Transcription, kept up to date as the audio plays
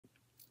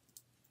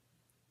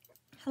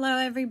Hello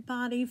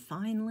everybody,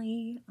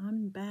 finally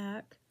I'm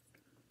back.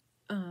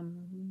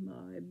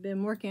 I've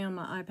been working on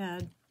my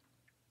iPad.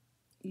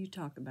 You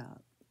talk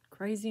about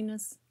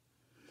craziness.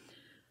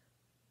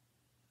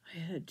 I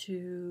had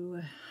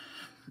to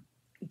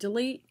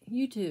delete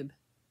YouTube.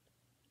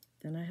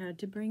 Then I had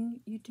to bring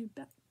YouTube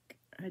back.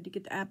 I had to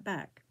get the app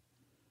back.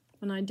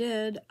 When I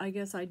did, I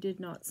guess I did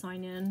not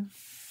sign in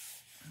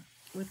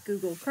with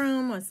Google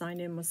Chrome. I signed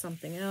in with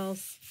something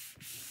else.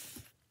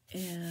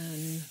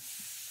 And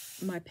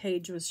my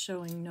page was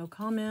showing no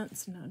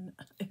comments. None.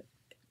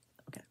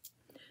 Okay.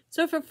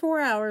 So for 4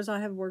 hours,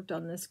 I have worked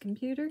on this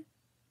computer,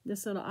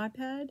 this little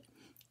iPad,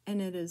 and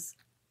it is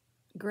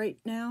great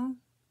now.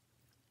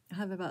 I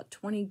have about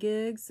 20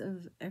 gigs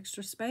of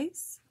extra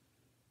space,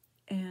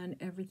 and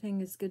everything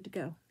is good to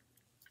go.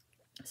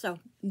 So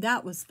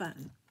that was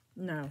fun.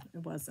 No,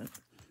 it wasn't.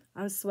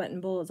 I was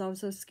sweating bullets. I was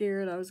so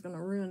scared I was going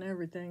to ruin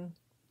everything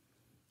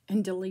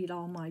and delete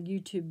all my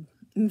YouTube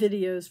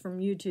videos from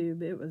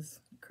YouTube. It was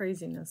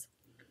craziness.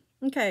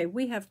 Okay,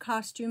 we have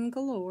costume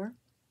galore.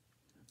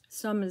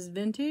 Some is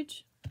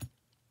vintage,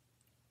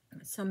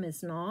 some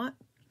is not.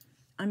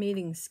 I'm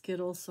eating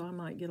Skittles, so I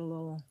might get a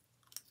little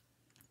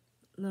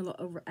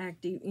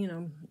overactive, you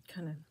know,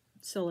 kind of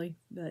silly.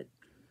 But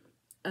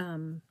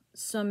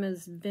some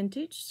is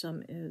vintage,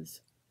 some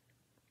is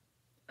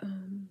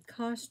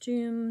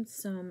costume,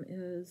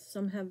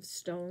 some have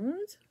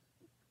stones.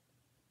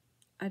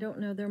 I don't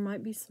know. There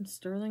might be some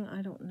sterling.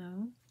 I don't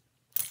know.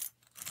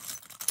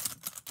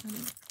 I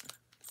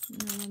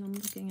don't know what I'm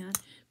looking at.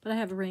 But I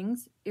have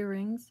rings,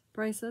 earrings,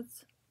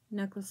 bracelets,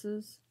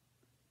 necklaces,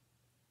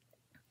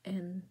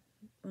 and,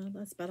 well,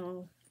 that's about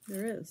all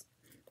there is.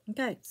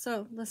 Okay,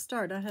 so let's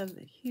start. I have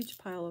a huge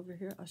pile over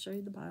here. I'll show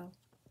you the pile.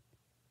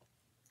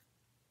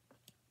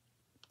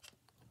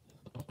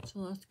 So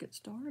let's get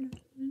started.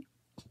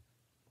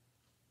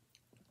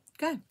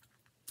 Okay.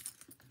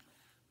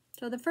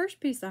 So the first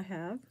piece I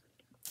have,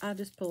 I'll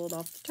just pull it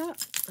off the top.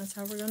 That's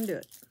how we're going to do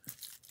it.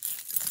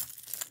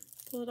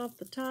 Pull it off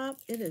the top.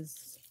 It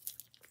is,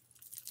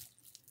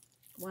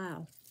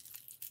 wow.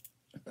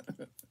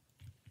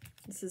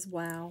 This is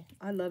wow.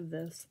 I love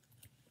this.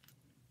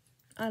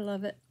 I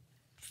love it.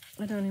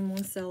 I don't even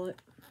want to sell it.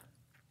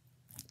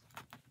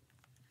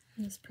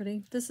 It's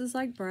pretty. This is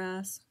like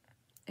brass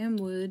and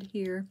wood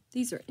here.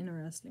 These are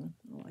interesting.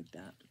 I like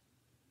that.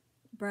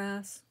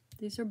 Brass.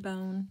 These are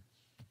bone.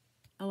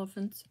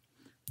 Elephants.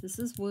 This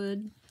is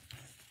wood.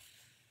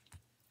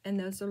 And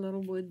those are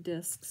little wood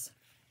discs.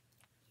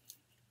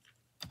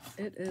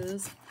 It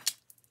is.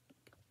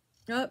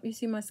 Oh, you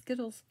see my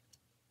Skittles.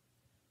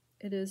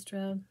 It is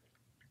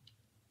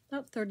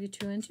about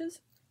 32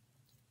 inches.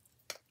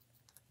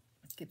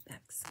 Let's get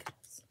back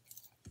Skittles.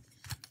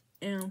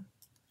 And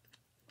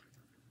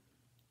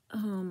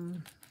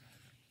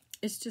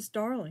it's just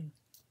darling.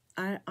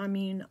 I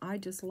mean, I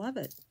just love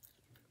it.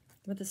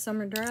 With a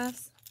summer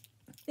dress,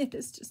 it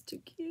is just too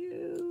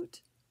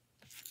cute.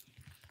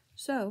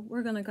 So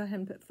we're gonna go ahead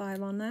and put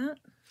 5 on that.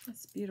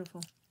 That's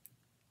beautiful.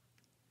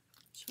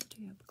 Show it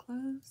to you up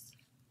close.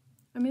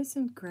 I mean, it's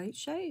in great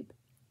shape.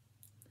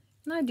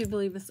 And I do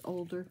believe it's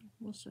older.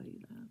 We'll show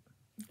you that.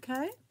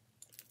 Okay?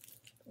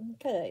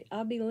 Okay,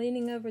 I'll be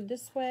leaning over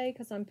this way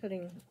because I'm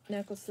putting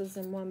necklaces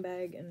in one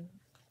bag and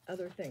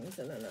other things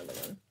in another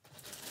one.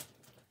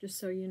 Just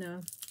so you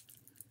know.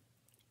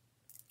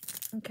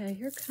 Okay,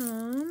 here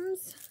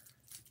comes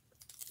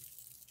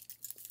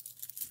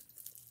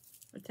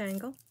a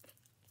tangle.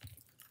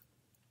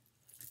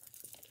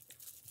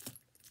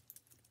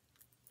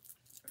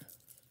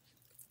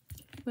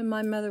 When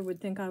my mother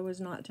would think I was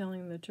not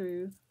telling the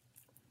truth,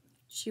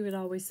 she would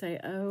always say,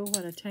 "Oh,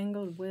 what a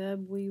tangled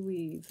web we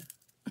weave."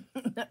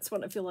 That's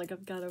what I feel like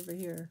I've got over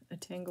here, a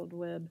tangled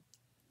web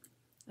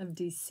of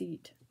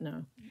deceit.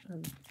 No,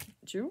 of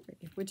jewelry,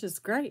 which is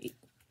great.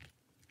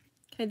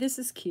 Okay, this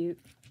is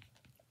cute.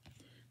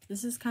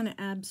 This is kind of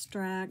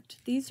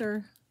abstract. These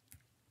are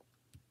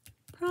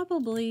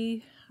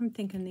probably, I'm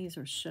thinking these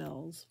are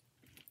shells.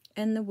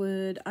 And the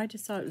wood, I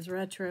just thought it was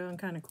retro and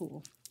kind of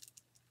cool.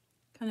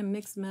 Kind of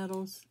mixed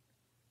metals.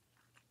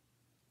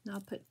 And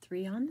I'll put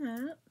 3 on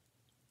that.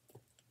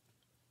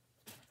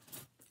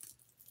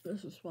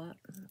 This is what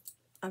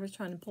I was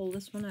trying to pull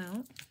this one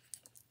out.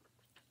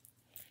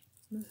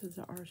 This is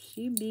the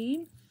RC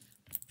bead.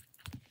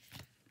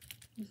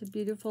 It's a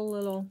beautiful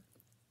little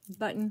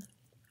button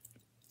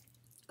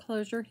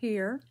closure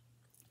here.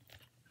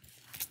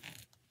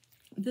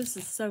 This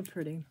is so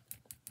pretty.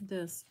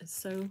 This is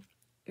so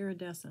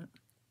iridescent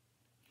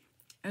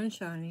and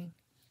shiny.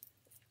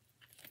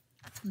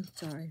 I'm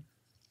sorry.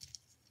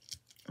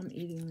 I'm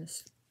eating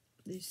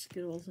these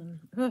Skittles and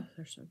oh,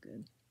 they're so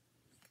good.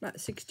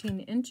 About 16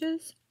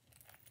 inches.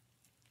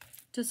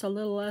 Just a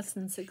little less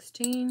than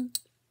 16.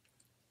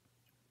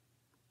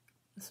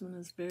 This one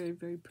is very,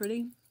 very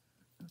pretty.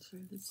 Let's show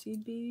you the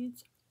seed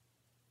beads.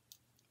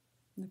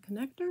 And the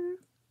connector.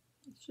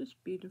 It's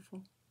just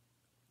beautiful.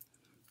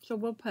 So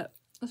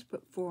let's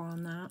put 4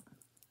 on that.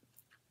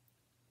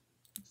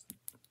 It's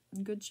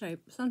in good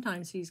shape.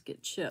 Sometimes these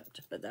get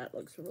chipped, but that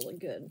looks really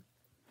good.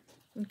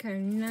 Okay,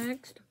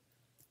 next,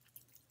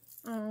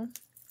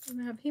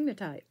 we have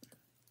hematite.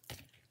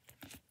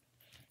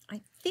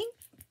 I think,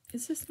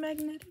 is this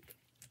magnetic?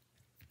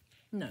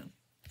 No.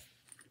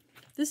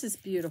 This is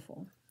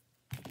beautiful.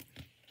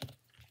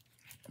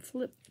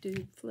 Flip,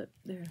 dude, flip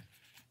there.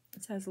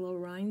 This has a little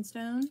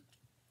rhinestone.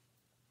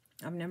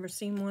 I've never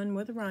seen one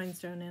with a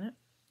rhinestone in it.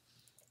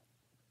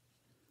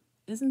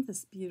 Isn't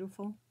this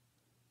beautiful?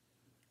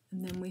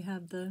 And then we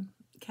have the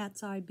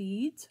cat's eye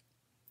beads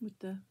with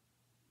the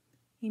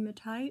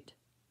hematite.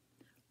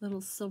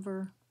 Little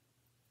silver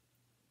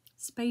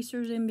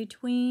spacers in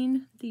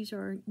between. These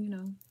are, you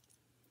know,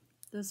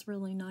 this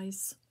really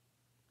nice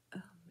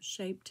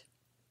shaped.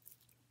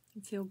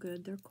 They feel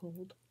good. They're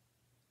cold.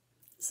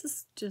 This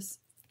is just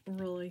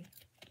really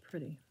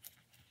pretty.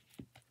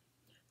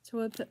 So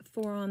we'll put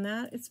 4 on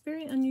that. It's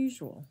very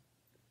unusual.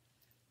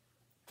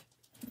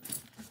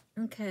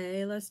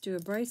 Okay, let's do a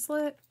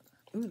bracelet.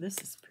 Ooh,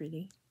 this is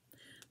pretty.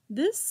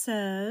 This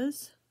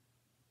says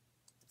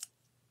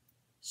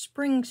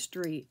Spring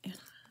Street.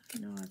 I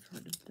know I've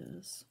heard of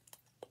this.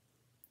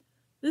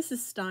 This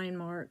is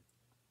Steinmart.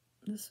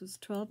 This was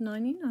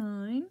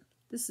 $12.99.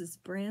 This is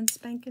brand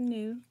spanking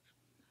new.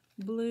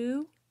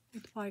 Blue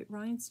with white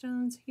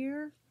rhinestones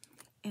here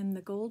and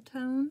the gold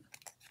tone.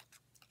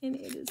 And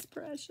it is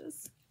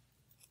precious.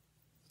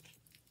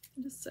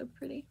 It is so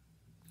pretty.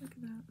 Look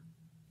at that.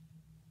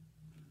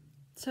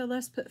 So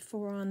let's put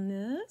 4 on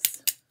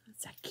this.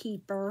 That's a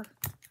keeper.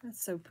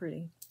 That's so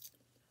pretty.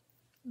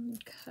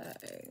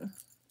 Okay.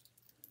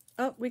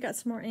 Oh, we got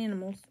some more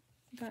animals.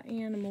 We got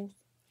animals.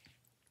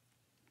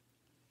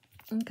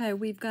 Okay,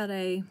 we've got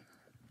a,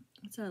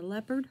 what's that, a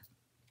leopard?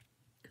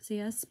 Because he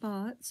has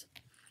spots.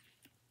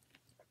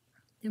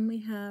 Then we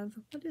have,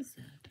 what is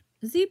that?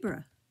 A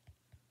zebra.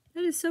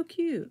 That is so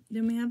cute.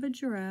 Then we have a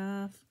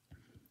giraffe,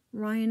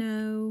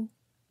 rhino,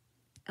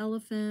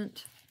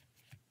 elephant,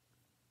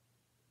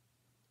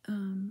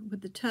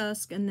 with the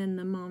tusk, and then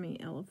the mommy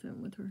elephant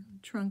with her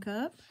trunk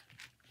up.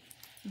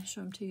 I'll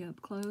show them to you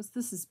up close.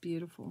 This is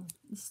beautiful.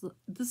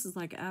 This is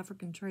like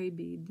African trade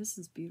bead. This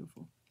is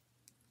beautiful.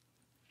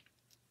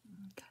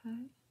 Okay.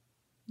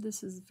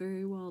 This is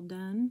very well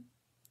done.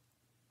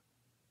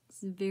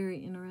 This is very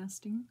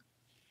interesting.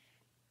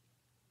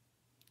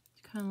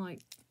 It's kind of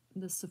like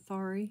the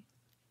safari.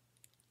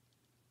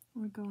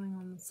 We're going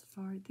on the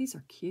safari. These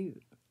are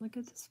cute. Look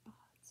at the spots.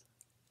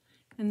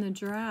 And the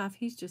giraffe,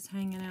 he's just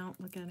hanging out.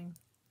 Look at him.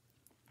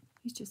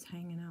 He's just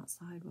hanging out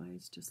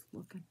sideways, just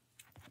looking.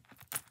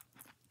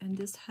 And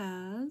this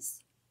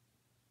has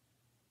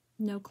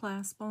no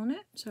clasp on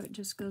it, so it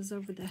just goes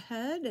over the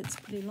head. It's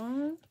pretty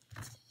long.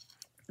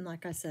 And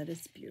like I said,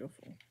 it's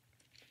beautiful.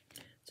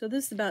 So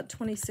this is about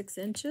 26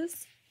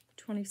 inches,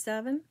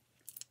 27.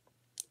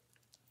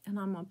 And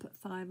I'm going to put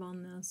 5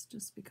 on this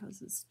just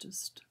because it's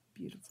just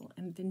beautiful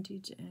and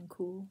vintage and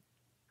cool.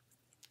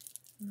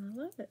 And I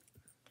love it.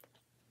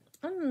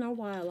 I don't know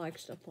why I like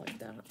stuff like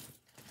that.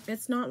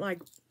 It's not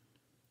like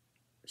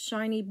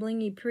shiny,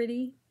 blingy,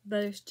 pretty,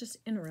 but it's just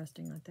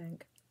interesting, I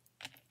think.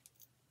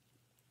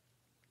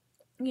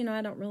 You know,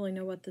 I don't really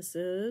know what this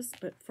is,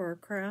 but for a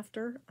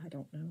crafter, I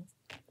don't know.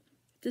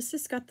 This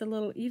has got the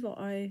little evil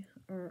eye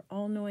or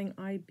all-knowing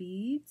eye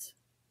beads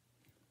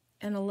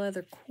and a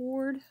leather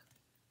cord,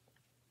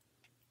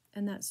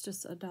 and that's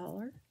just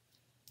 $1.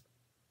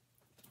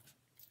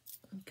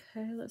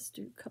 Okay, let's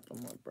do a couple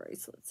more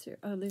bracelets here.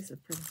 Oh, these are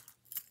pretty.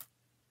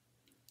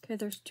 Okay,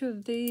 there's 2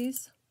 of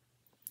these,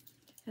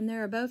 and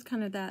they're both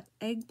kind of that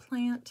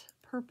eggplant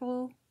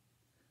purple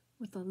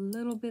with a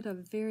little bit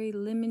of very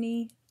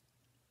lemony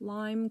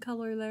lime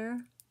color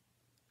there.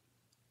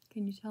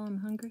 Can you tell I'm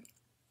hungry?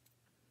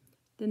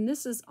 Then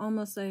this is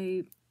almost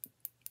a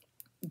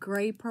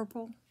gray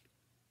purple.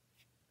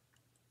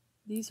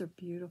 These are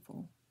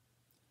beautiful.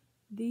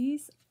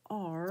 These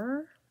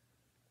are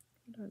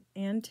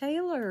Ann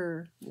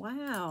Taylor.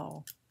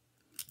 Wow.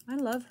 I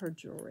love her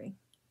jewelry.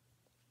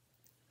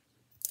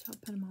 So I'll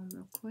put them on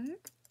real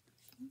quick.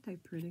 Aren't they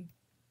pretty?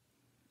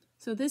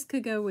 So this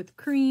could go with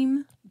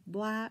cream,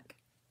 black,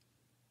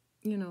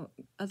 you know,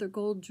 other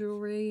gold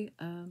jewelry,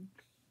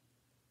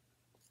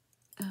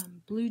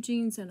 blue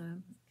jeans and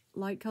a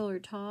light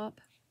colored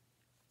top.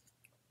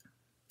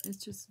 It's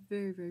just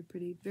very, very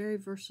pretty. Very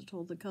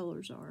versatile the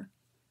colors are.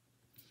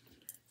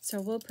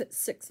 So we'll put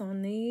 6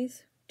 on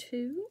these,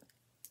 2.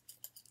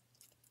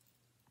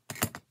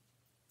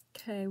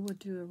 Okay, we'll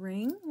do a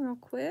ring real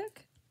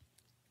quick.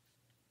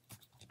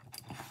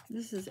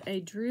 This is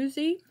a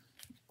druzy.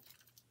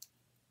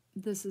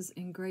 This is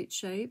in great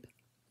shape.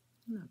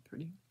 Not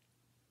pretty.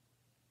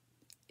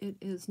 It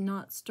is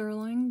not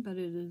sterling, but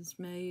it is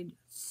made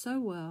so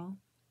well.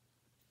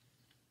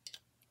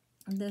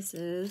 This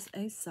is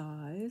a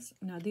size.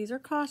 Now these are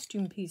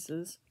costume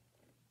pieces.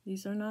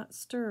 These are not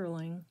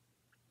sterling.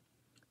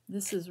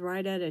 This is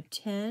right at a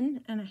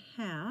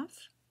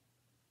 10.5.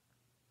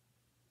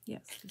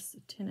 Yes, this is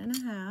a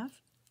 10.5.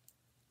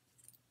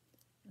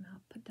 And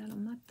I'll put that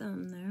on my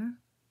thumb there.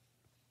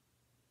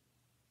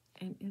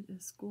 And it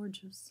is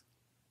gorgeous.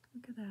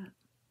 Look at that.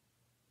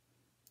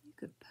 You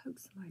could poke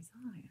somebody's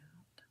eye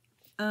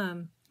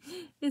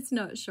It's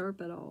not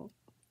sharp at all.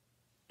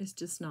 It's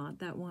just not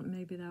that one,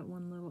 maybe that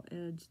one little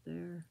edge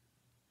there.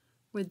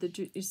 Where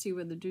you see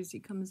where the juicy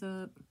comes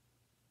up.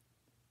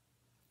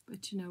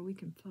 But you know, we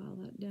can file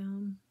that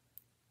down.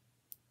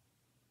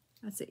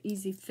 That's an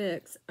easy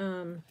fix.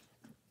 I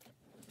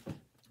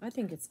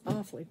think it's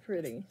awfully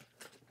pretty.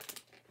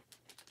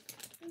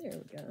 There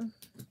we go.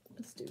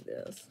 Let's do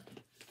this.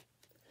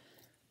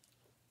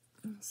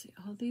 Let's see.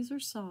 Oh, these are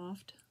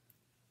soft.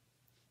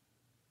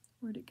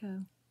 Where'd it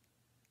go?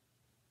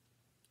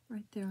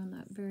 Right there on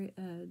that very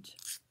edge.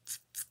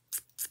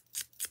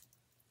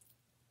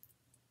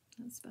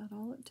 That's about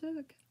all it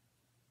took.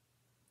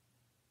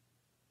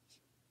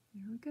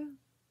 There we go.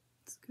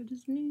 It's good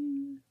as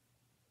new.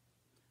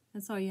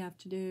 That's all you have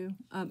to do.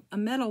 A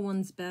metal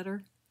one's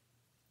better.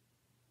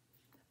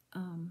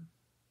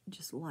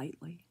 Just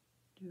lightly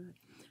do it.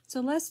 So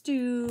let's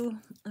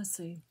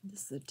see,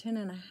 this is a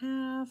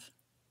 10.5.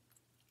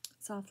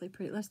 It's awfully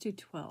pretty. Let's do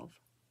 12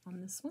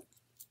 on this one.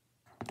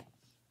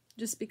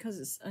 Just because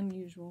it's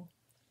unusual.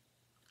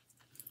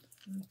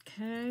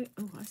 Okay.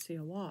 Oh, I see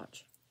a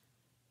watch.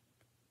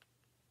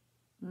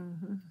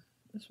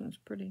 This one's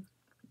pretty.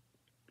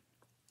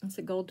 It's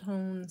a gold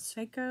tone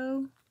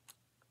Seiko.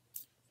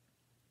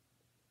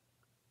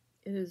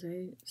 It is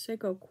a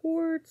Seiko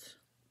quartz.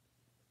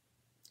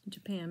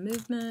 Japan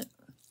movement.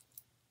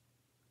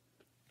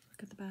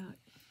 Look at the back.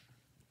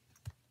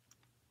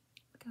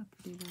 Look how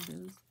pretty that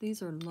is.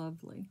 These are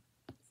lovely.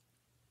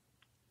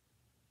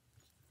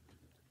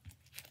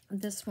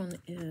 This one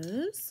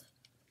is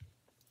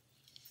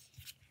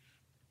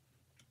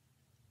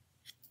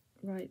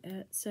right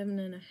at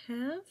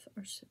 7.5,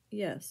 or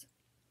yes,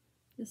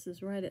 this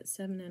is right at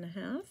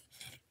 7.5.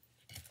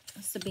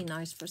 This would be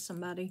nice for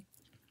somebody.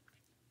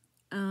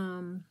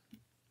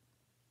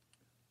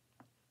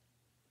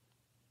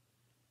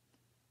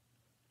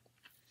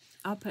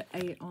 I'll put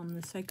 8 on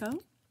the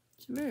Seiko.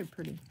 It's very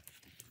pretty.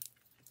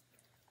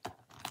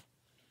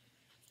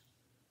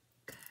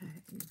 Okay.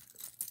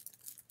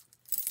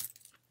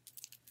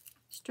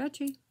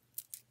 Stretchy.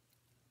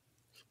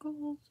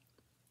 Skulls.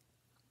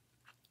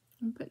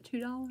 I'll put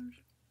 $2.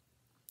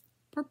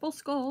 Purple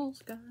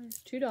skulls,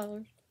 guys.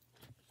 $2.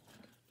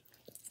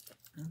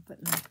 I'm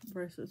putting the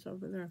bracelets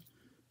over there.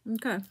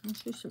 Okay,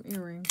 let's do some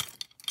earrings.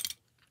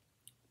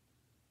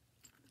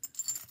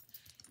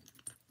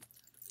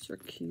 These are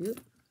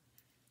cute.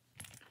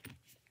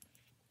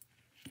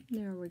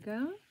 There we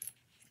go.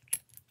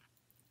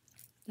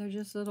 They're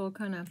just little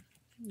kind of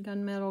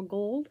gunmetal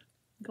gold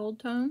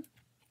tone.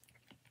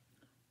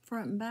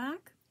 Front and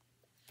back.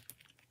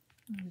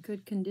 In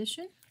good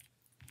condition.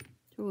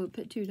 So we'll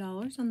put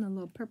 $2 on the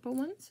little purple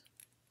ones.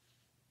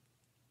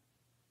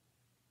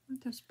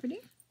 Aren't those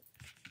pretty?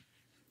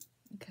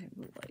 Okay,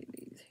 we'll lay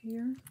these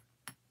here.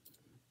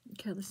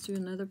 Okay, let's do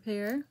another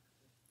pair.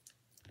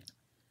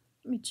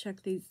 Let me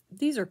check these.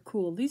 These are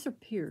cool. These are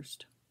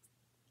pierced.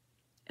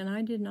 And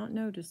I did not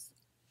notice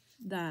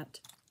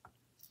that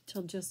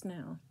till just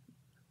now.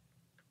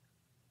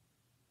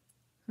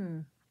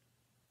 I'm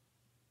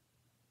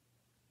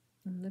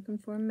looking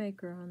for a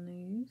maker on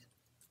these.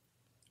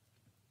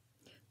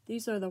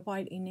 These are the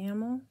white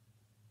enamel.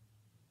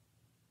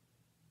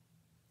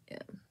 Yeah,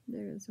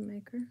 there's a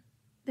maker.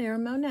 They're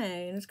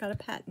Monet, and it's got a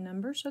patent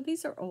number, so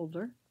these are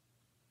older.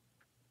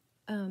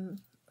 I'll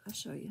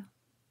show you.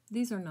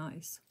 These are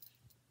nice.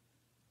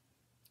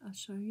 I'll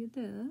show you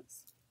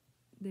this.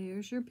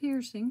 There's your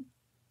piercing.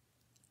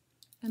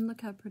 And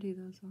look how pretty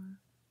those are.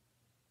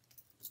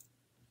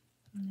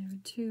 And there are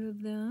 2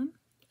 of them.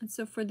 And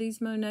so for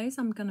these Monets,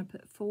 I'm going to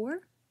put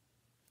 4.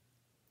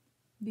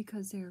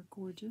 Because they're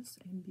gorgeous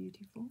and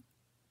beautiful.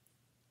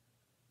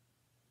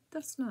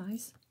 That's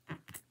nice. I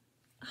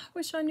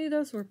wish I knew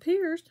those were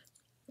pierced.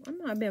 I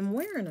might have been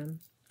wearing them.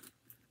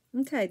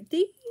 Okay,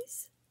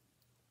 these.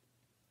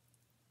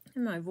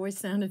 And my voice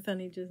sounded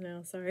funny just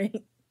now,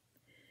 sorry.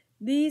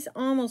 These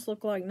almost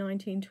look like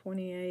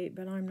 1928,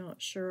 but I'm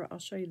not sure. I'll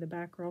show you the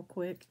back real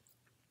quick.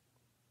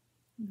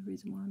 The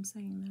reason why I'm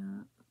saying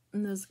that.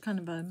 And there's kind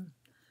of a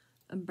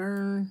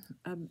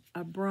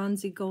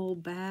bronzy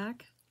gold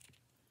back.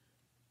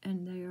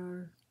 And they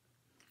are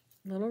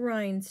little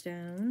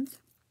rhinestones.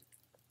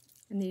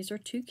 And these are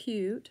too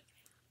cute.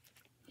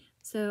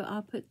 So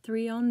I'll put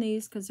 3 on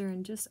these because they're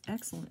in just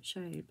excellent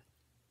shape.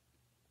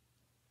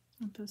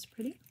 Aren't those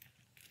pretty?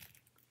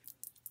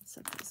 Let's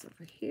set this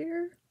over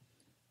here.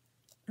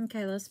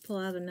 Okay, let's pull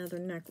out another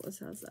necklace.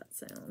 How's that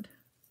sound?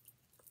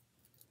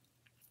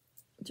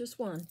 Just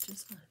one.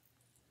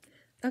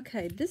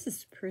 Okay, this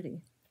is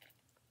pretty.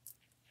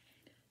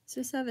 Does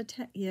this have a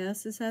tag?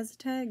 Yes, this has a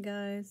tag,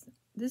 guys.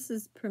 This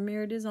is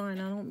Premier Design.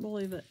 I don't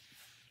believe it.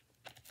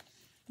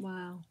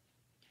 Wow.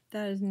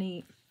 That is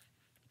neat.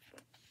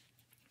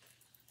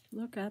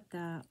 Look at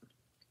that.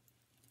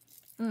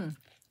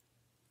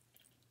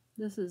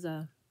 This is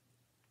an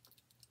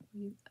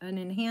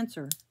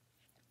enhancer.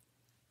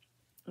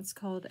 It's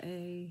called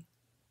a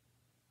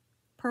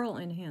pearl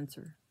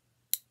enhancer.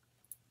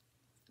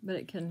 But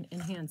it can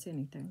enhance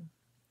anything.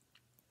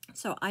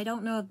 So I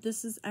don't know if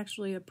this is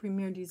actually a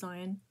Premier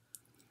Design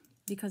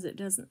because it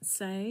doesn't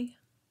say.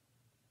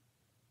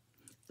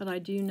 But I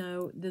do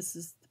know this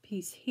is the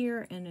piece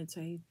here, and it's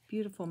a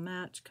beautiful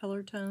match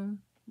color tone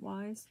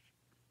wise.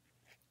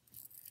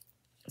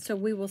 So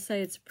we will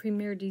say it's a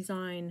Premier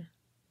Design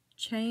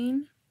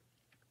chain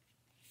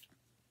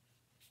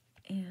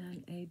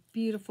and a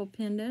beautiful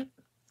pendant,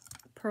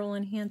 pearl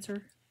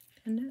enhancer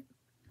pendant.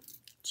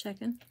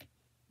 Checking.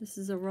 This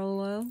is a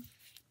Rolo.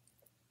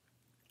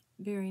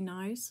 Very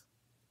nice.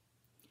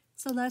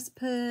 So let's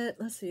put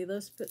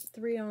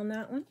 3 on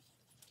that one.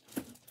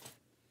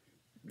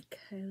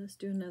 Okay, let's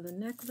do another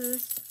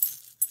necklace.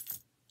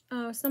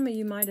 Oh, some of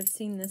you might have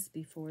seen this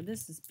before.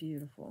 This is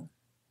beautiful.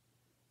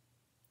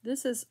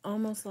 This is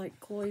almost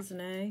like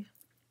cloisonne.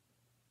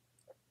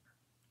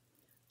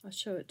 I'll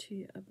show it to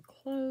you up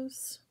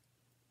close.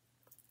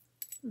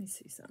 Let me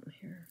see something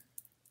here.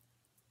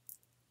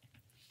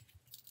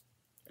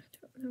 I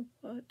don't know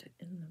what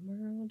in the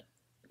world.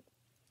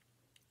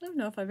 I don't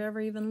know if I've ever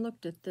even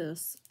looked at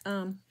this.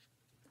 Let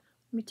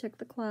me check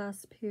the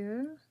clasp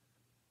here.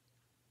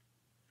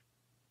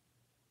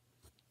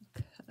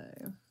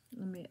 Okay,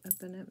 let me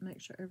open it and make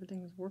sure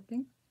everything's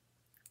working.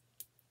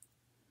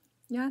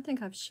 Yeah, I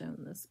think I've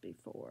shown this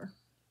before,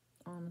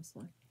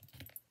 honestly.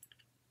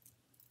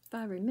 If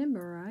I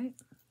remember right.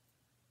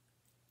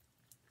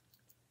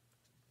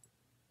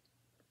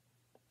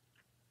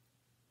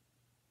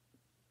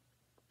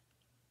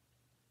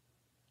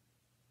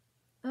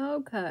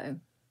 Okay.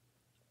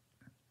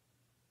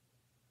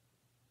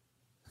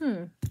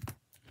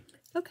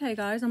 Okay,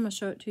 guys, I'm going to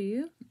show it to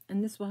you.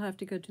 And this will have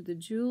to go to the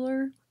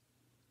jeweler.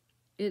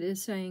 It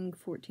is saying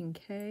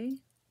 14K.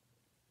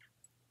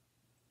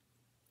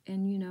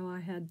 And, you know,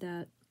 I had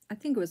that, I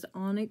think it was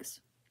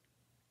onyx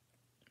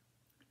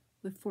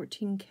with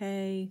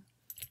 14K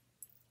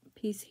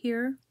piece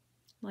here,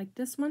 like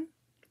this one.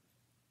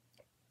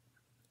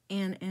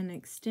 And an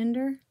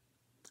extender.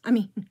 I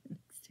mean,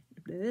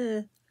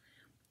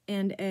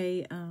 and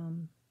a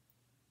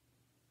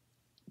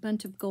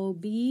bunch of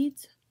gold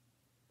beads.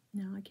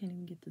 Now I can't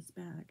even get this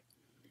back.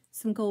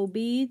 Some gold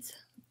beads,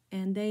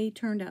 and they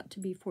turned out to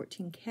be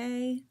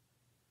 14K,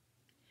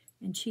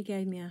 and she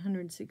gave me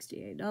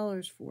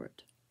 $168 for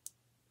it.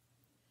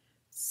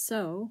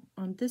 So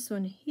on this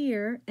one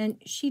here,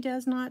 and she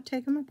does not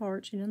take them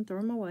apart, she didn't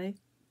throw them away,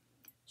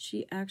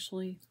 she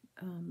actually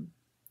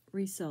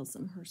resells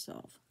them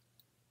herself.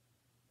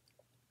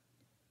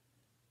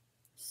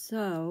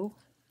 So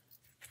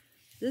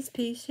this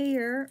piece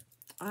here,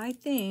 I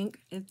think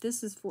if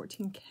this is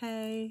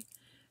 14K,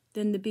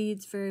 then the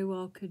beads very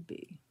well could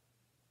be.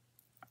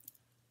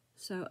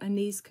 So, and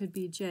these could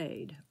be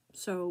jade.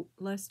 So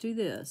let's do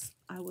this.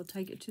 I will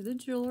take it to the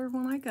jeweler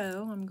when I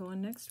go. I'm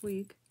going next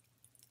week.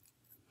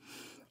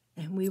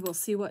 And we will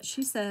see what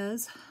she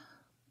says.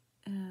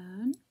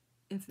 And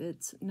if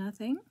it's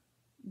nothing,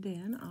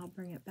 then I'll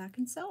bring it back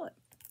and sell it.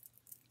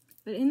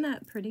 But isn't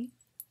that pretty?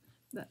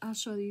 But I'll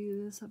show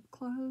you this up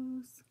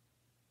close.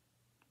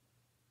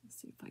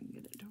 Let's see if I can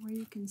get it to where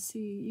you can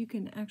see. You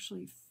can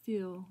actually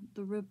feel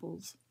the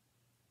ripples.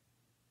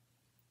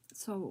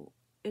 So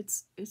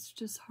it's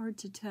just hard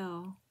to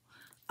tell.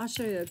 I'll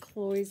show you a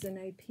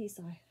cloisonne piece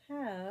I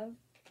have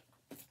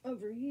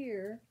over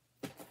here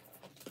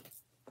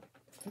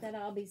that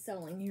I'll be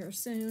selling here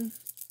soon,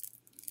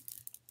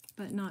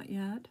 but not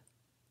yet.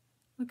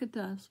 Look at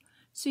this.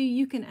 See,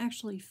 you can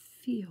actually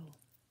feel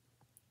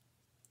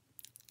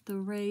the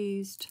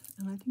raised,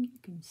 and I think you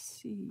can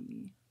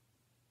see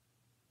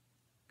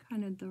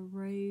kind of the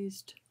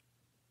raised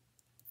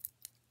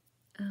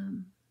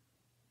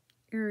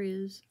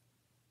areas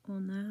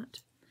on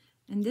that.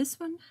 And this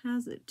one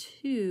has it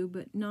too,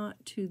 but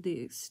not to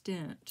the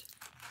extent.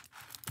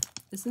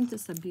 Isn't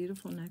this a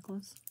beautiful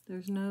necklace?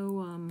 There's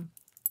no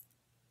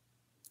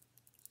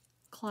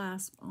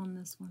clasp on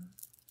this one.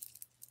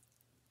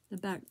 The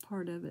back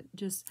part of it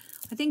just,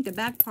 I think the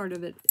back part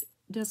of it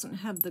doesn't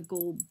have the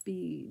gold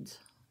beads.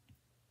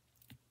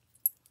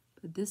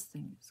 But this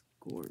thing is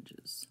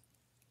gorgeous.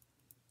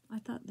 I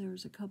thought there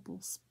was a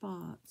couple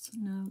spots.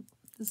 No,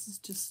 this is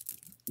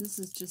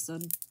just a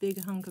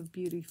big hunk of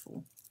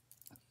beautiful.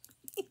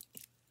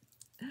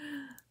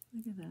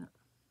 Look at that.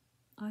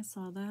 I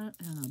saw that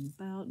and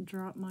about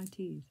dropped my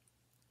teeth.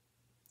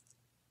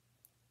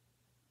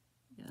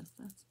 Yes,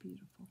 that's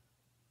beautiful.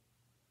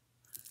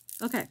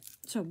 Okay,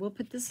 so we'll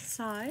put this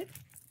aside.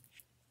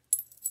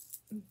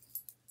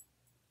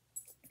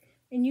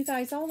 And you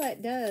guys, all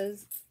that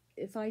does,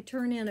 if I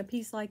turn in a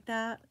piece like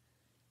that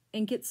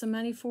and get some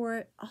money for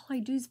it, all I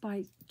do is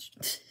buy,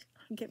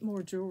 get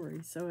more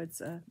jewelry. So it's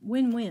a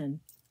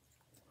win-win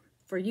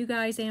for you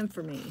guys and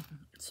for me.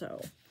 So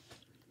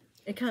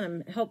it kind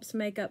of helps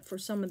make up for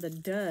some of the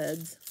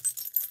duds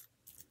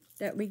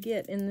that we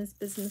get in this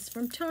business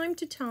from time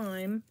to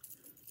time.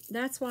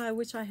 That's why I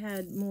wish I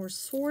had more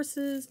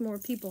sources, more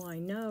people I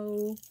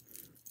know.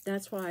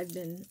 That's why I've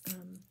been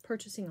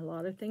purchasing a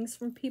lot of things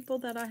from people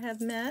that I have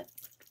met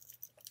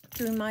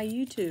through my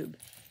YouTube.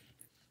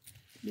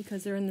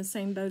 Because they're in the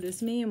same boat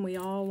as me and we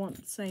all want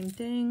the same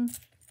thing.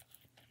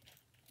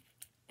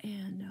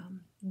 And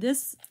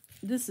this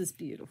is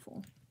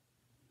beautiful.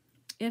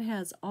 It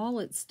has all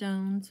its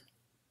stones.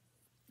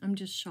 I'm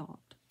just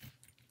shocked.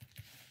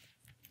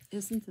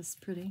 Isn't this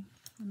pretty?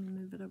 Let me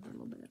move it over a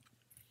little bit.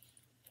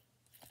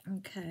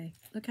 Okay,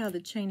 look how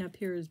the chain up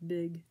here is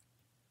big.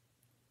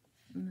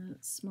 And then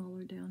it's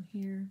smaller down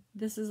here.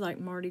 This is like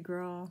Mardi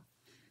Gras.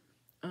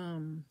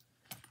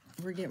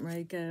 We're getting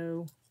ready to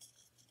go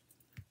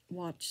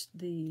watch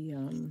the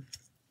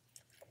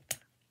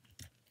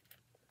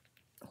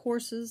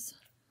horses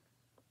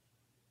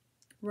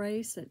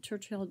race at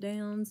Churchill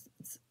Downs.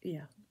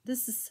 Yeah,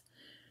 this is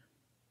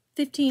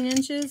 15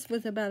 inches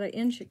with about an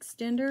inch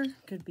extender.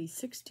 Could be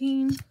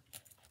 16.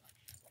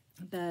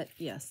 But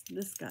yes,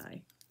 this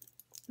guy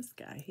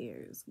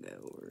here is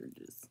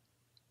gorgeous.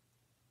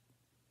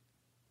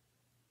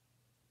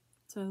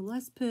 So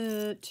let's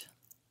put,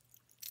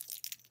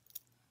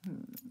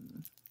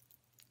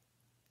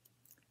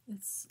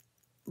 it's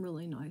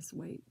really nice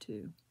weight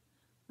too.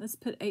 Let's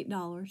put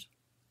 $8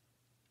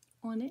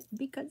 on it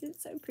because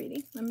it's so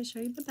pretty. Let me show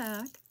you the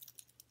back.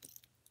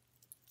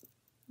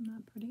 Isn't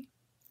that pretty?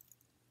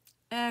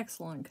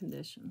 Excellent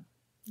condition.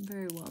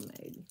 Very well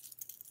made.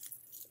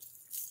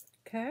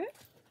 Okay.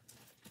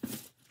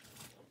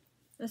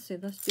 Let's see,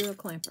 let's do a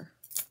clamper.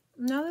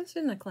 No, this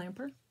isn't a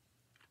clamper.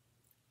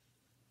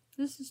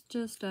 This is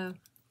just a,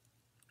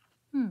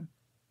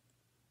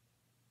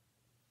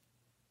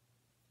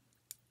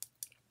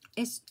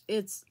 It's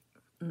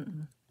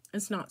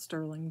not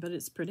sterling, but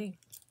it's pretty.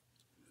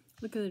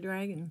 Look at the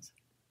dragons.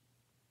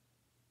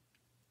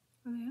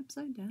 Are they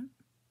upside down?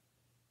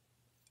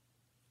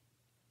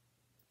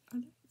 Are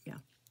they? Yeah.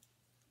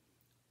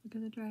 Look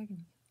at the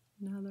dragons.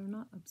 No, they're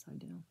not upside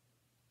down.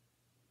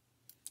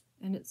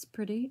 And it's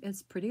pretty.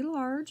 It's pretty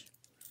large.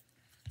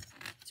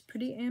 It's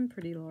pretty and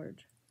pretty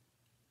large.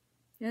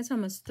 Yeah, it's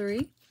almost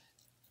 3.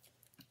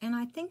 And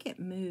I think it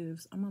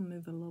moves. I'm going to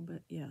move it a little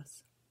bit.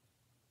 Yes.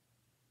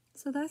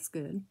 So that's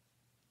good.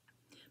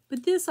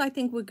 But this, I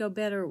think, would go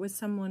better with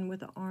someone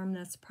with an arm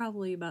that's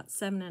probably about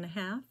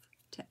 7.5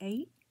 to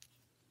 8.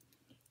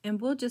 And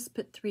we'll just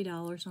put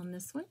 $3 on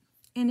this one.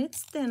 And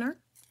it's thinner,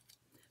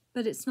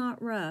 but it's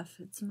not rough.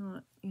 It's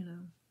not, you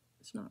know,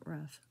 it's not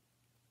rough.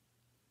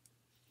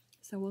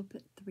 So we'll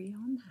put 3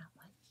 on that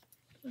one.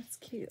 That's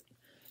cute.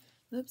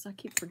 Oops, I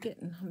keep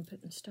forgetting I'm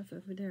putting stuff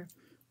over there.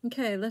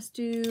 Okay, let's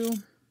do,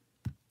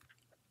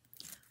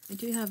 I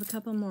do have a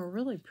couple more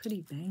really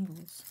pretty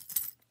bangles.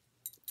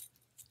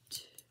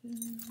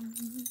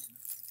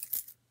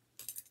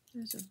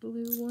 There's a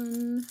blue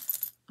one.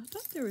 I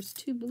thought there was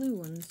 2 blue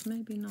ones,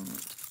 maybe not.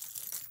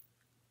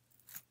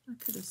 I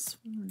could have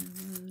sworn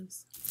there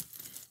was.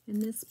 In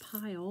this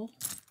pile,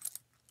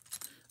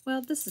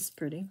 well, this is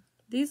pretty.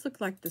 These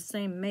look like the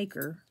same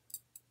maker.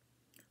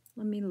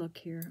 Let me look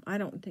here. I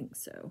don't think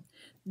so.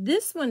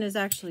 This one is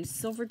actually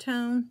silver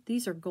tone.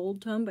 These are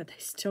gold tone, but they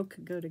still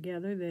could go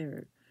together.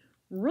 They're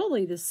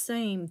really the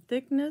same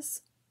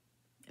thickness.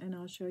 And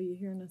I'll show you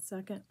here in a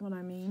second what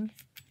I mean.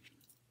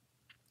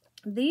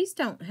 These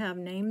don't have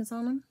names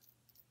on them.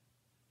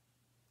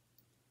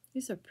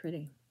 These are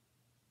pretty.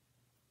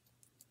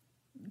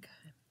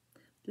 Okay.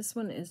 This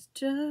one is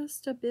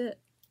just a bit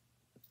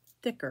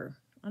thicker.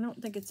 I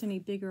don't think it's any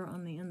bigger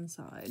on the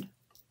inside.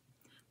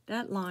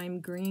 That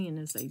lime green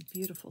is a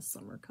beautiful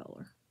summer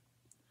color.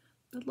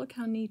 But look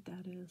how neat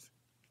that is.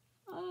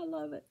 Oh, I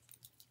love it.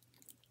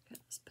 Okay,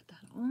 let's put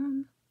that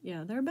on.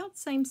 Yeah, they're about the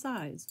same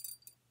size.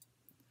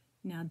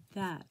 Now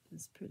that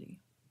is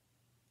pretty.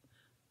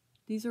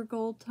 These are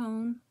gold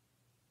tone.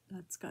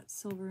 That's got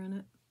silver in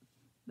it.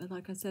 But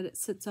like I said, it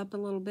sits up a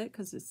little bit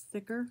because it's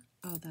thicker.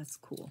 Oh, that's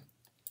cool.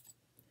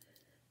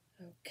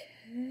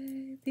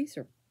 Okay, these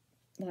are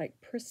like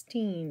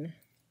pristine.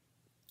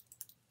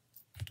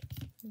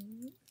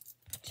 1,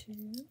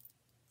 2.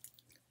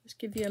 Just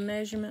give you a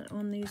measurement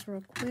on these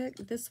real quick.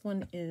 This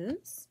one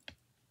is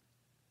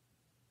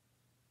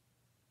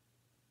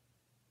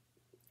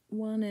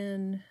 1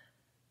 and,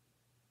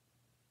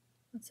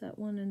 what's that,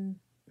 1 and,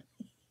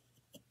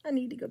 I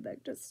need to go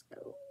back to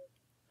school.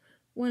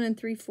 1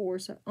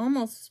 3/4, so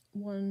almost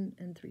 1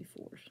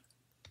 3/4.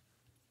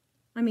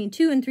 I mean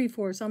 2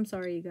 3/4. I'm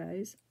sorry, you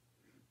guys.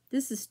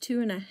 This is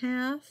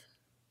 2.5.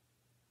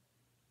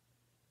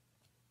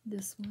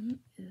 This one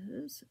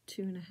is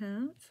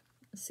 2.5.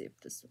 Let's see if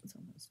this one's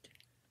almost 2.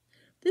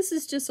 This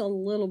is just a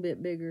little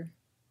bit bigger.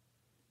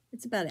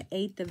 It's about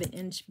 1/8 of an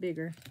inch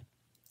bigger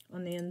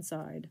on the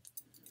inside.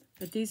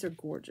 But these are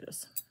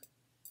gorgeous.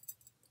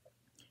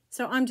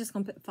 So I'm just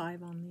going to put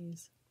 5 on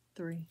these.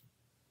 3.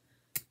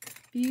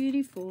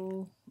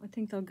 Beautiful. I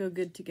think they'll go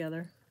good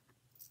together.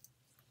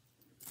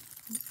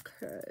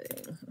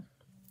 Okay.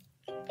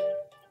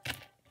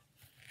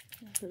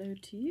 Hello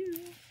to you.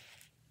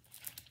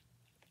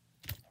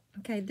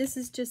 Okay, this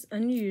is just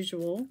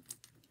unusual.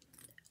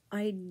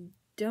 I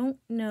don't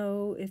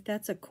know if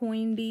that's a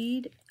coin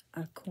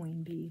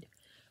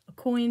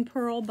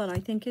pearl, but I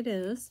think it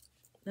is.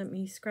 Let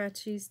me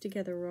scratch these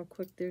together real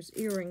quick. There's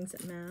earrings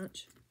that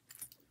match.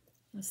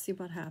 Let's see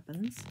what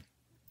happens.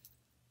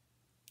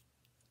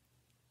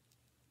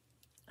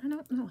 I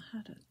don't know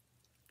how to,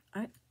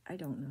 I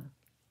don't know.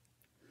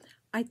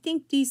 I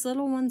think these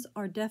little ones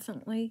are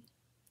definitely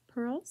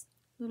pearls,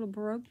 little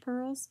Baroque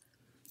pearls.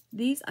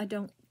 These, I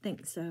don't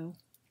think so.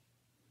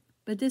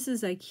 But this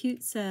is a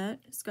cute set.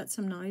 It's got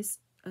some nice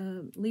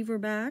lever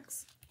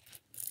backs.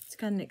 It's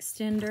got an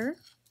extender.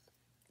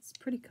 It's a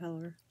pretty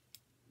color.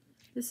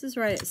 This is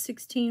right at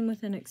 16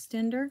 with an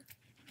extender.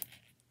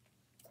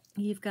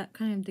 You've got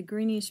kind of the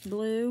greenish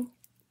blue.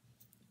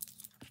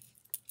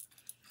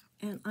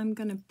 And I'm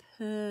going to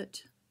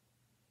put,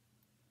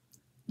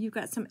 you've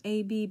got some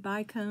AB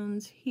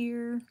bicones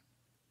here.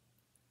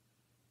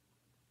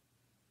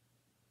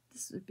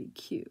 This would be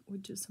cute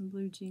with just some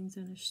blue jeans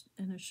and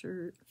a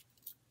shirt.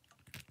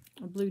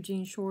 Or blue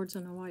jean shorts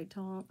and a white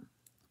top.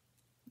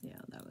 Yeah,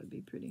 that would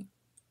be pretty.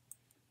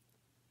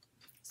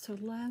 So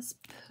let's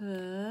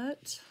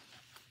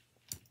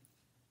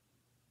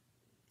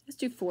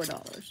do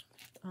 $4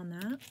 on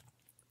that.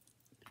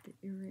 Put the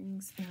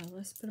earrings. Now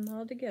let's put them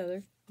all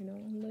together. You know,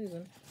 I'm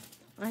losing.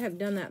 I have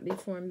done that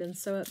before and been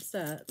so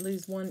upset.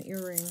 Lose one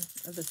earring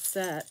of a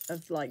set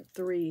of like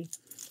 3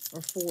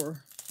 or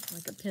 4.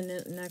 Like a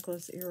pendant,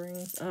 necklace,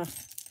 earrings. Oh,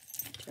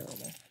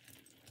 terrible.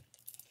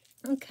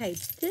 Okay,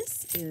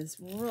 this is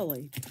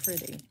really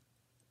pretty.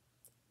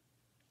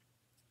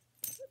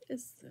 What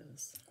is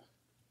this?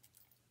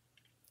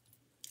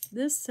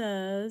 This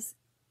says,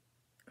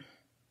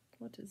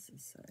 what does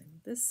this say?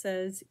 This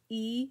says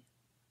E.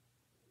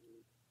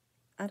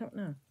 I don't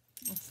know.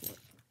 Let's look.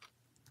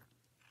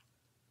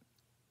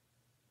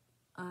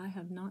 I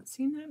have not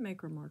seen that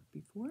maker mark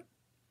before.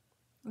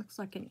 Looks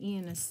like an E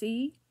and a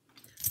C.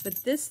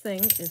 But this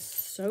thing is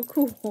so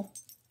cool.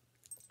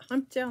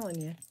 I'm telling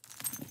you.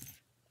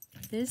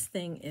 This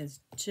thing is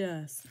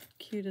just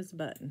cute as a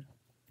button.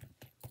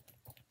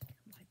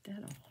 Wipe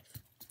that off.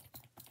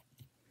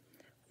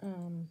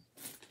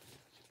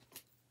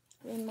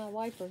 Where'd my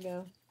wiper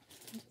go?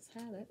 I just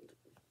had it.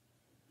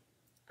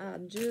 I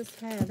just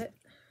had it.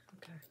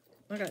 Okay.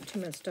 I got too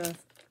much stuff.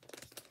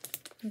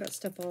 I got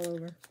stuff all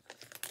over.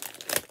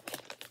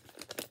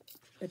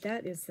 But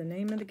that is the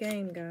name of the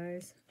game,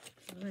 guys.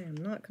 I am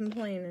not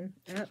complaining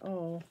at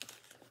all.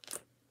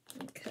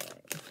 Okay.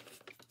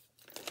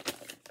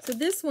 So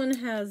this one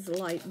has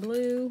light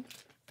blue.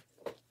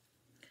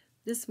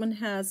 This one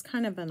has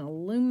kind of an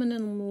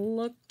aluminum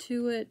look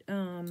to it.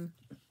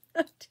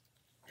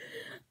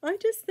 I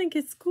just think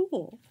it's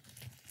cool.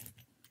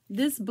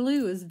 This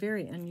blue is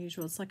very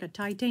unusual. It's like a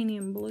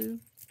titanium blue.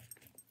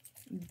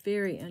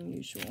 Very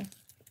unusual.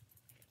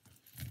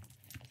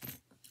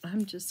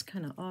 I'm just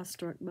kind of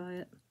awestruck by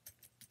it.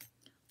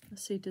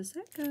 Let's see, does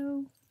that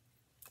go?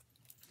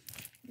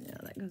 Yeah,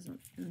 that goes on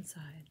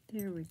inside.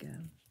 There we go.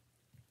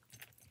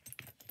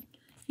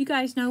 You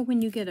guys know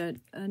when you get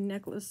a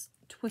necklace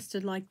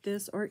twisted like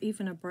this, or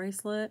even a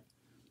bracelet,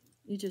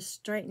 you just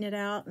straighten it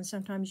out, and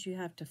sometimes you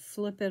have to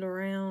flip it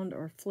around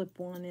or flip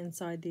one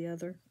inside the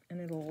other, and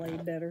it'll lay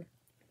better.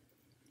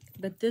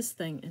 But this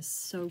thing is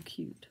so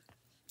cute.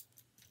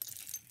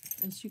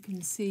 As you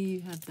can see,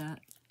 you have that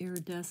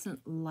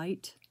iridescent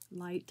light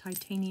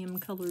titanium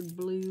colored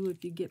blue,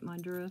 if you get my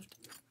drift.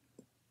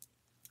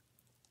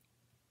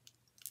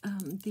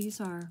 These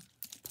are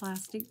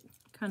plastic,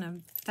 kind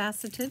of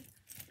faceted.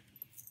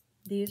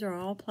 These are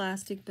all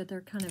plastic, but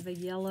they're kind of a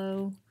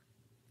yellow.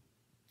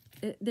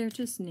 They're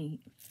just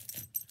neat.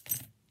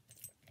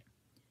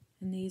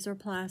 And these are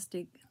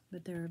plastic,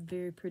 but they're a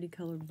very pretty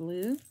colored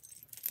blue.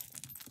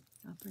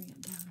 I'll bring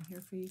it down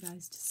here for you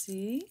guys to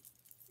see.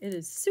 It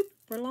is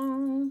super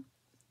long.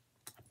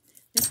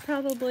 It's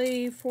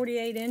probably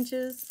 48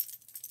 inches.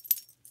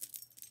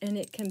 And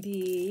it can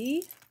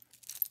be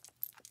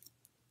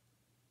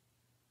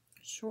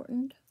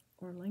shortened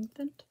or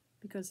lengthened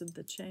because of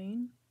the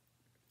chain.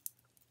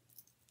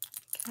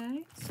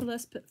 Okay, so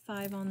let's put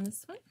 5 on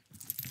this one.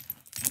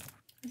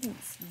 I think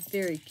it's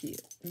very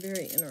cute,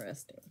 very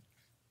interesting.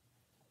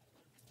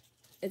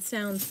 It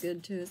sounds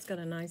good too. It's got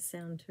a nice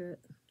sound to it.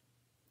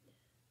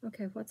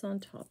 Okay, what's on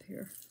top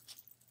here?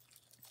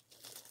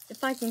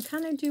 If I can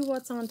kind of do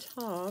what's on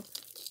top,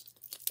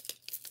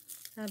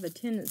 I have a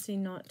tendency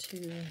not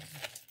to.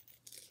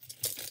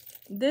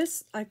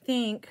 This, I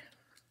think,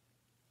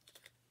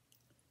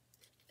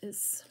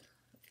 is,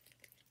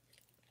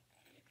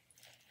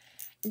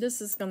 this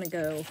is going to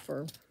go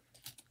for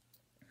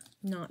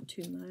not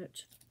too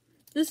much.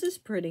 This is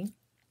pretty,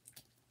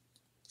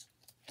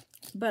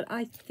 but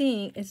I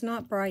think it's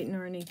not Brighton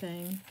or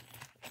anything.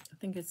 I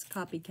think it's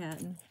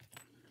copycatting.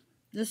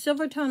 The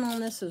silver tone on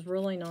this is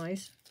really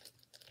nice.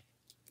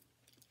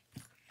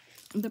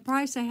 The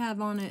price I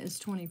have on it is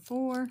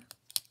 $24.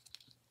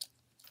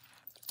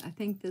 I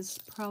think this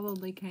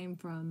probably came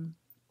from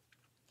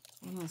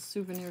a little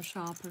souvenir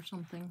shop or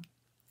something.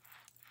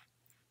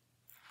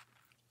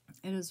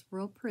 It is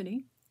real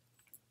pretty.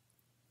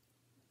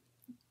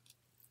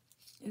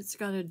 It's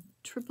got a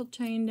triple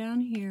chain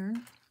down here,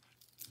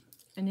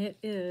 and it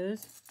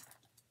is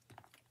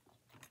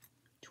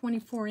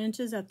 24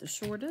 inches at the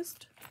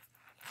shortest.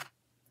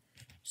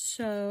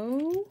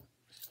 So,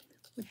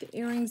 with the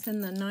earrings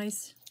and the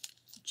nice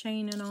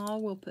chain and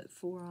all, we'll put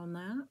 4 on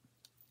that.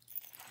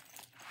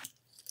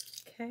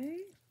 Okay.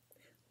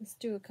 Let's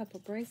do a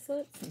couple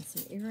bracelets and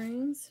some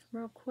earrings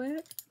real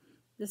quick.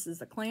 This is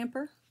a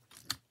clamper.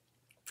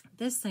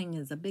 This thing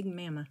is a big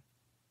mamma.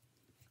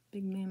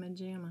 Big mamma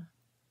jamma.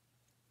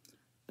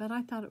 But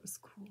I thought it was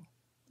cool.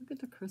 Look at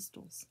the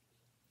crystals.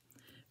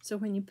 So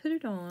when you put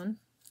it on,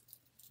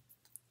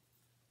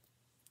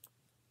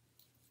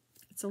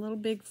 it's a little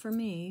big for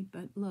me,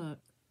 but look.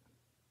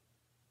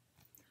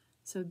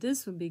 So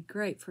this would be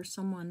great for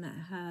someone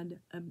that had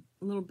a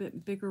little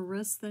bit bigger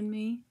wrist than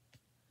me.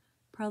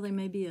 Probably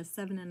maybe a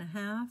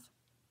 7.5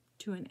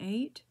 to an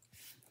 8.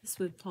 This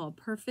would fall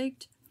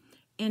perfect.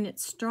 And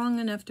it's strong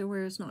enough to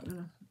where it's not going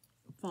to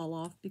fall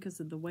off because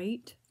of the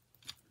weight.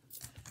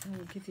 I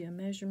will give you a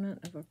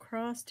measurement of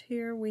across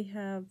here. We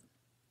have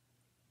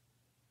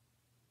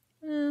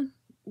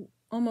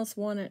almost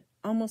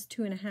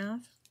 2.5.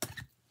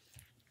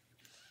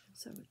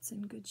 So it's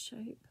in good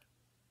shape.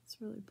 It's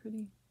really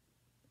pretty.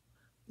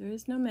 There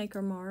is no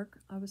maker mark.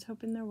 I was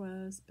hoping there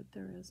was, but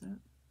there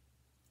isn't.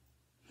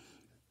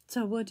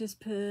 So we'll just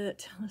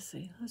put,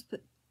 let's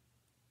put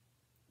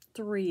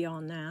 3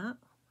 on that.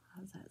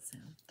 How's that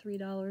sound?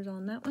 $3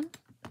 on that one.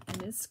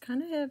 And it's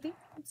kind of heavy.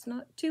 It's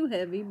not too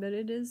heavy, but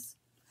it's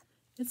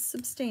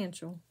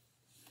substantial.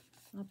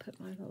 I'll put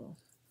my little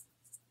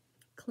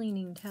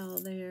cleaning towel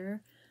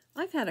there.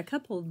 I've had a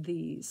couple of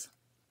these.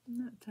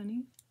 Isn't that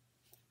funny?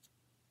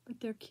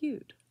 But they're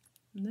cute.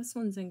 And this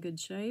one's in good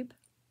shape.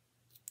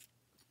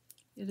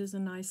 It is a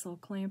nice little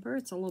clamper.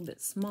 It's a little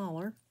bit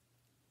smaller.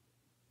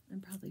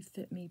 And probably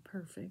fit me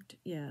perfect.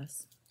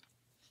 Yes.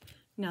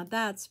 Now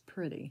that's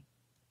pretty.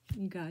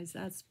 You guys,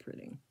 that's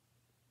pretty.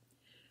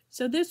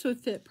 So this would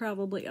fit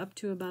probably up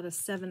to about a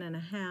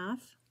 7.5.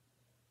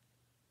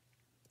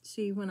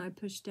 See, when I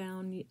push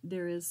down,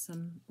 there is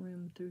some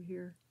room through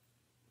here.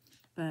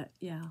 But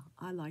yeah,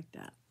 I like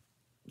that.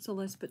 So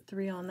let's put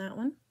 3 on that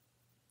one.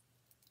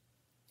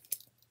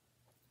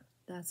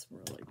 That's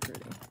really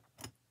pretty.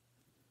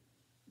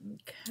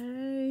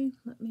 Okay,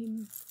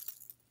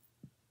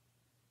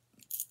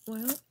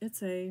 well,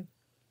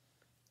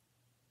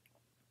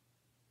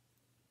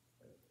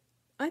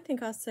 I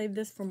think I'll save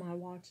this for my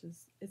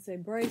watches. It's a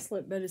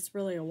bracelet, but it's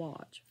really a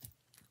watch.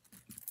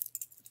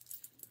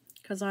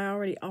 Because I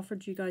already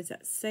offered you guys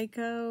that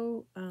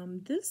Seiko.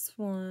 This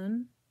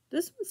one's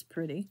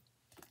pretty.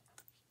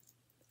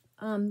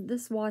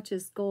 This watch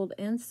is gold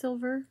and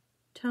silver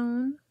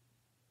tone.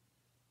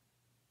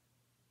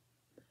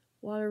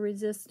 Water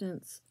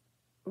resistant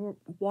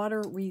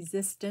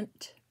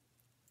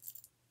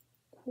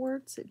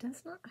quartz. It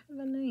does not have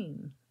a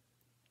name,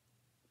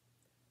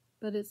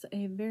 but it's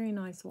a very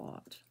nice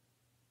watch.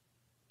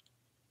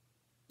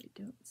 I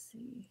don't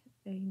see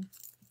a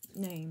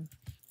name.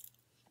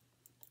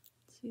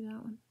 See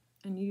that one?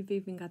 And you've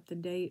even got the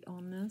date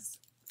on this.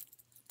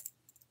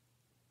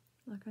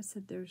 Like I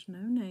said, there's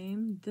no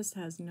name. This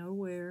has no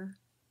wear.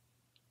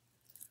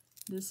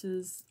 This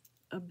is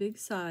a big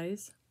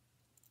size.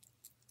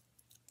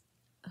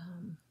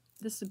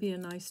 This would be a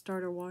nice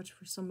starter watch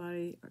for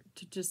somebody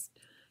to just,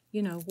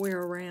 you know,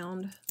 wear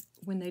around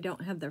when they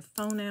don't have their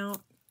phone out.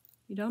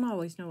 You don't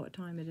always know what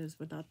time it is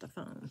without the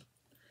phone.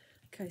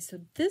 Okay, so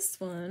this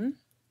one,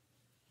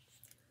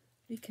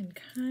 we can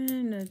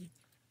kind of,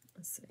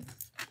 let's see.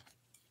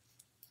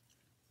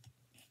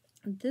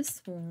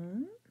 This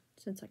one,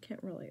 since I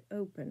can't really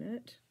open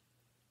it,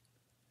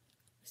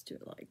 let's do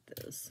it like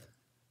this.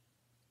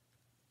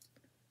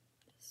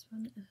 This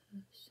one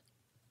is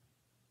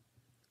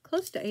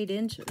close to 8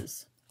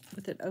 inches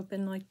with it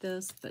open like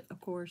this, but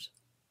of course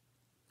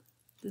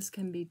this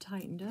can be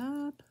tightened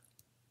up.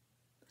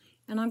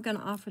 And I'm going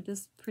to offer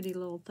this pretty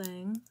little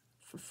thing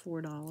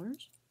for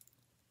 $4.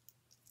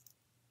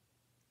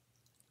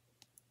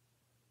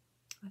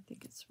 I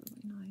think it's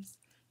really nice.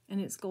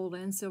 And it's gold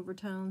and silver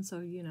tone, so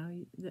you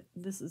know,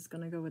 this is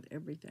going to go with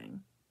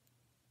everything.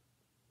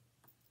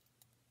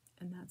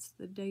 And that's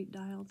the date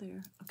dial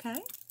there,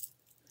 okay?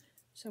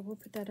 So we'll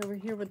put that over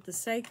here with the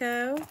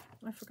Seiko.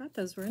 I forgot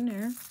those were in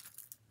there.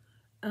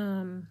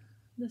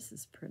 This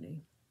is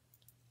pretty.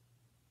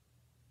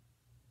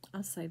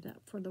 I'll save that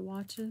for the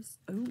watches.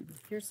 Oh,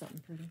 here's something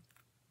pretty.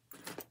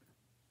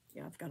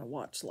 Yeah, I've got a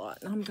watch lot,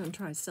 and I'm going to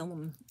try to sell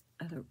them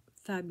at a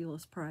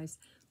fabulous price.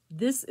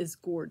 This is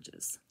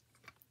gorgeous.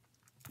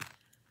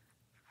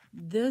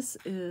 This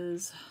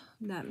is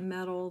that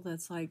metal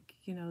that's like,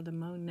 you know, the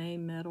Monet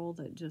metal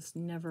that just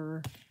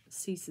never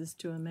ceases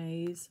to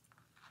amaze.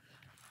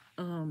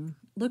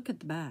 Look at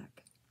the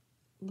back.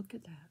 Look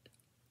at that.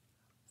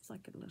 It's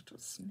like a little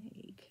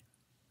snake.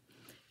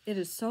 It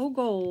is so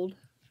gold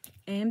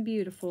and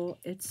beautiful.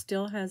 It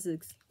still has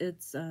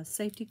its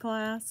safety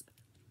clasp.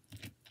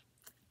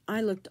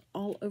 I looked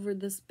all over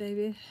this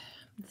baby.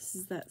 This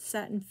is that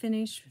satin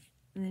finish,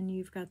 and then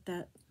you've got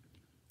that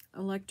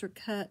electric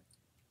cut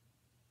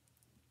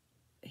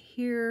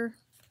here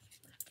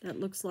that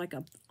looks like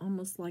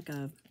almost like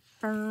a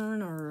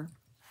fern, or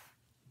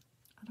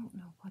I don't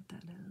know what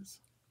that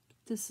is.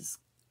 This is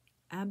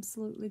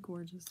absolutely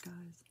gorgeous,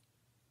 guys.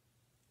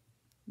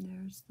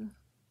 There's the,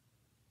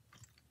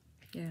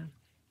 yeah,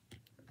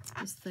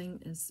 this thing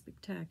is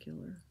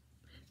spectacular.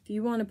 If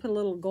you want to put a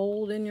little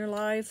gold in your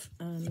life,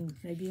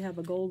 maybe you have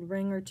a gold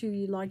ring or two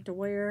you like to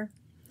wear,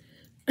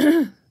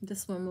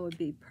 this one would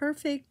be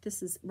perfect.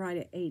 This is right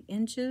at 8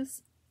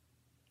 inches.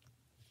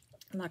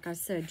 Like I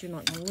said, you're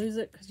not going to lose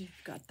it because you've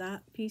got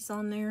that piece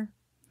on there.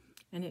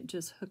 And it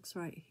just hooks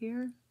right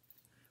here.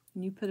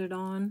 When you put it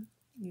on,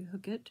 you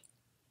hook it.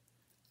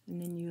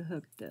 And then you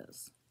hook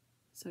this.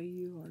 So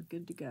you are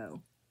good to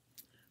go.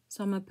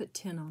 So I'm going to put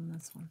 10 on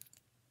this one.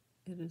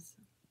 It is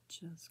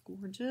just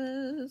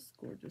gorgeous,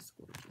 gorgeous,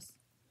 gorgeous.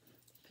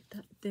 Put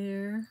that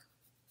there.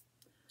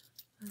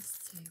 Let's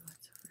see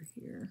what's over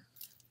here.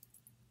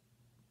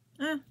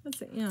 Ah,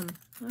 that's an M.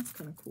 That's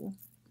kind of cool.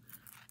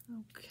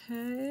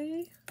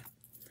 Okay.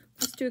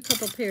 Let's do a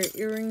couple pair of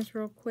earrings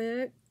real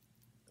quick.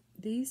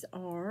 These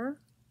are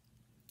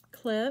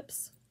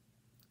clips.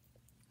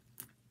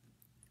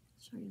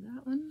 Show you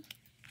that one.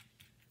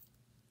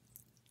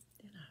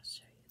 Then I'll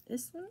show you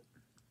this one.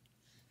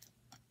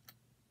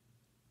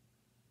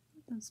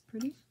 That's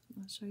pretty.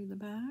 I'll show you the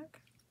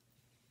back.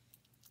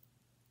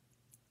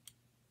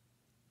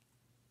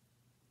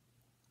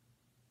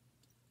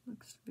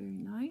 Looks very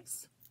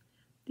nice.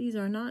 These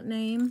are not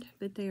named,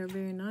 but they are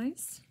very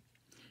nice.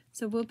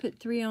 So we'll put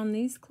 3 on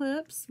these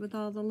clips with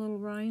all the little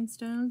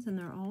rhinestones, and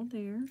they're all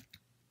there.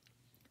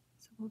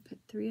 So we'll put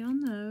 3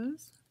 on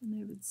those, and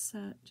they would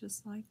set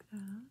just like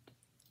that.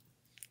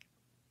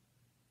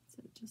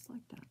 Set just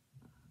like that.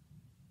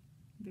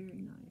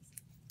 Very nice.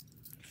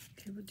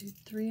 Okay, we'll do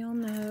 3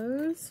 on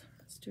those.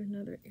 Let's do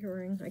another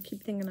earring. I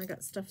keep thinking I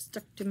got stuff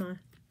stuck to my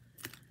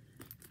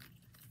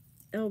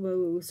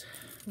elbows.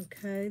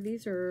 Okay,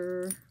 these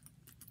are,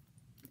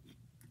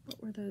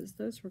 what were those?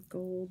 Those were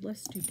gold.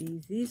 Let's do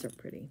these. These are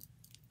pretty.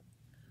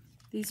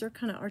 These are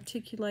kind of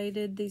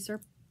articulated. These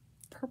are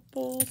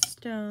purple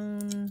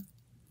stone,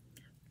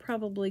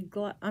 probably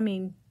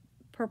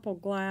purple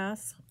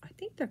glass. I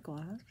think they're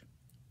glass.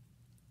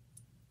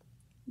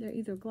 They're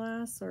either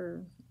glass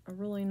or a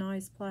really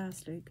nice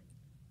plastic.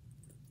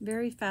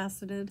 Very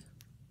faceted.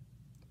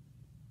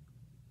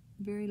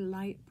 Very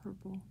light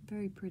purple.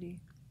 Very pretty.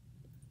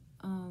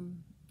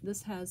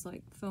 This has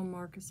like foam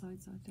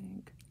marcasites, I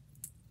think.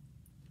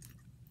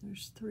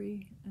 There's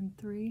 3 and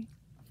 3.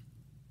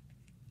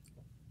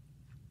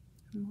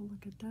 And we'll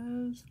look at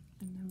those,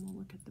 and then we'll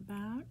look at the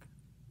back.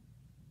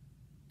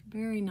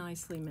 Very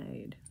nicely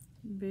made.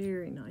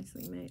 Very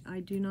nicely made. I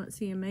do not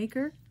see a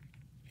maker,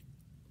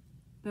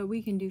 but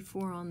we can do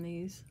 4 on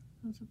these.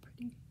 Those are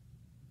pretty.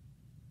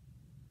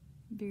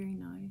 Very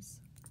nice.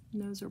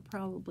 And those are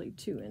probably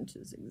 2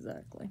 inches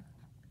exactly.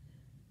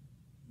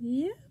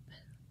 Yep.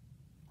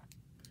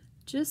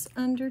 Just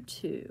under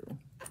 2.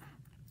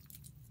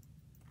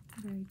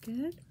 Very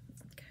good.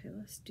 Okay,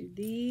 let's do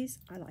these.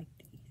 I like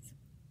these.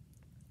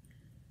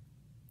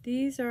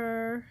 These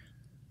are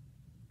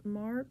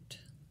marked.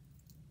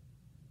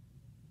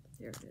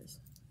 There it is.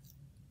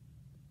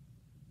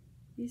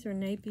 These are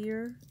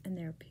Napier, and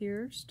they're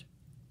pierced,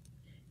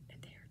 and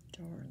they're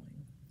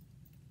darling.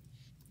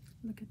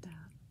 Look at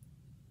that.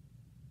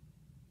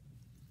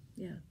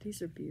 Yeah,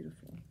 these are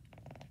beautiful.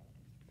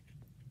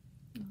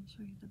 I'll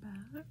show you the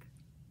back.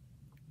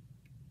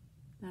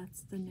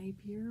 That's the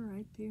Napier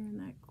right there in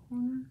that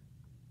corner.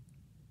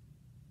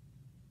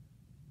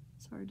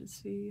 It's hard to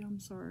see, I'm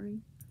sorry.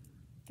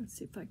 Let's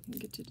see if I can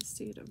get you to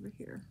see it over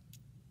here.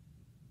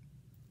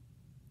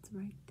 It's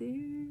right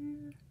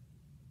there.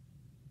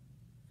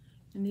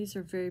 And these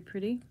are very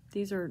pretty.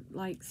 These are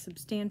like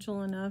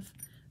substantial enough,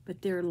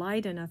 but they're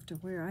light enough to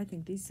wear. I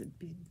think these would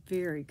be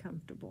very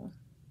comfortable.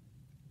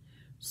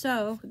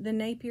 So the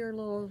Napier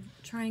little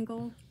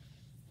triangle,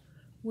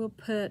 we'll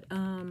put,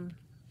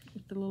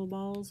 with the little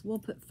balls, we'll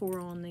put 4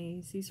 on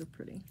these. These are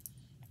pretty.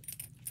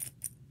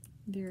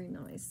 Very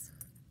nice.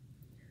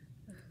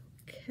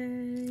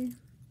 Okay.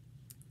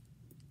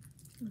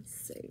 Let's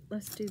see.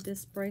 Let's do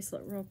this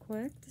bracelet real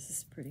quick. This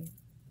is pretty.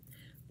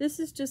 This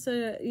is just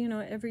a,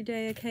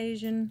 everyday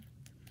occasion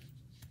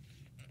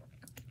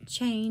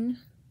chain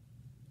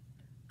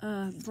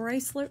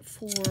bracelet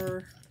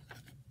for,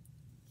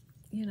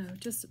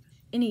 just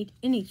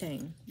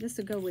anything. This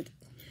would go with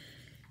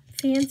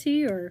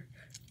fancy or,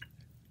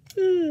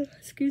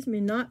 excuse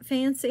me, not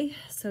fancy.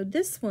 So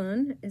this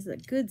one is a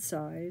good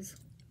size.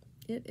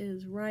 It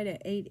is right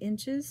at 8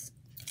 inches.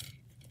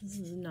 This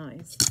is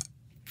nice.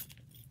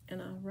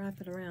 And I'll wrap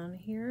it around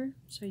here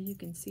so you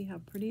can see how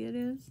pretty it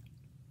is.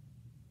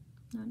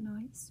 Not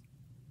nice.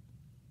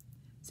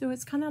 So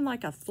it's kind of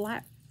like a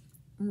flat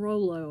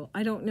Rolo.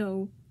 I don't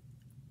know.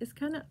 It's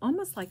kind of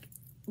almost like,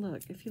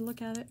 look, if you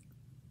look at it,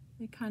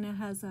 it kind of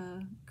has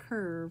a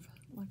curve,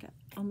 like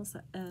almost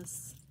a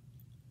S,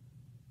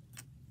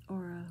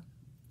 or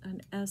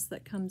an S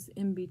that comes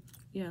in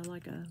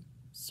like a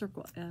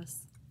circle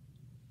S.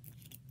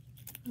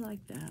 I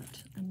like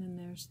that. And then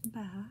there's the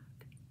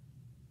back.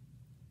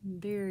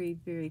 Very,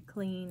 very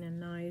clean and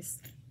nice.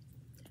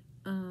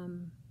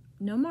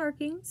 No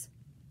markings.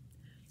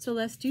 So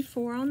let's do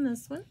 4 on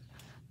this one.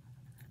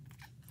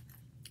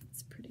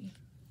 It's pretty.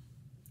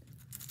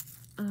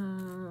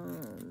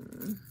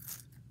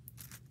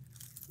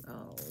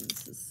 Oh,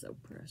 this is so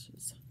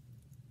precious.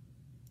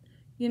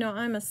 You know,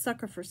 I'm a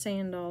sucker for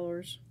sand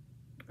dollars.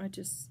 I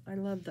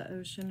love the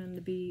ocean and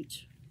the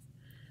beach.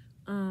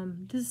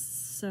 This is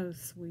so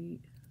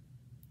sweet.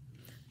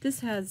 This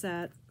has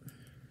that,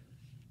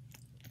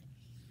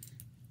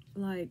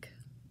 like,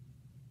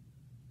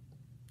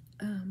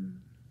 oh,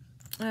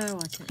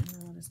 I can't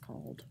remember what it's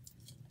called.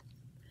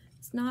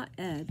 It's not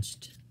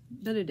etched,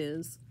 but it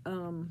is.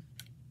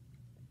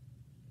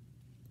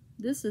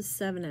 This is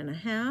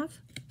 7.5.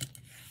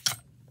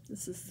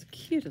 This is the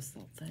cutest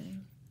little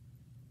thing.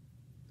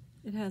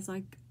 It has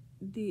like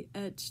the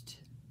etched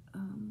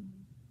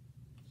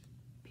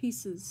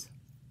pieces,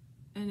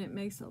 and it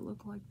makes it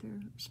look like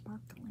they're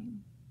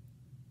sparkling.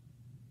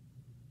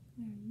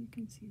 There, you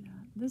can see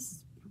that. This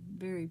is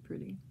very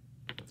pretty.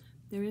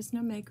 There is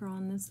no maker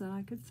on this that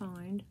I could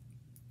find.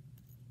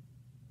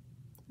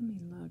 Let me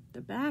look. The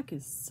back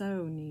is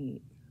so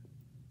neat.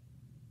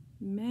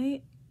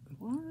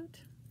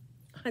 What?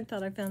 I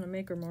thought I found a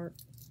maker mark.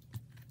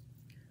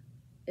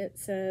 It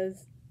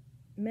says,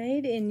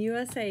 made in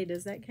USA.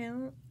 Does that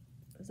count?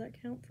 Does that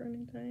count for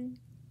anything?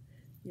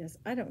 Yes,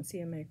 I don't see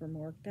a maker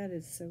mark. That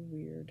is so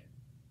weird.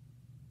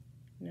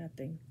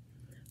 Nothing.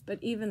 But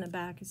even the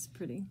back is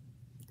pretty.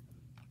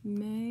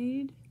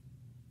 Made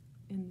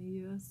in the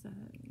USA.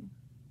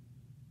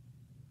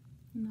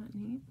 Isn't that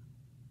neat?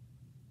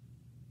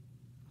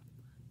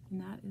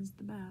 And that is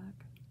the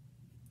back.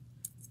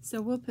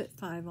 So we'll put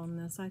 5 on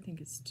this. I think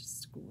it's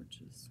just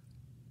gorgeous.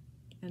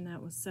 And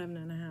that was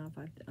 7.5,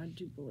 I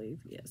do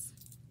believe. Yes.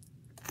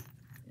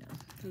 Yeah,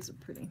 those are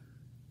pretty.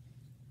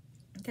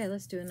 Okay,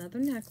 let's do another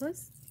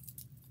necklace.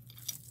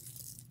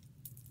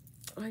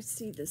 I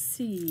see the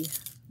sea.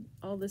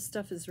 All this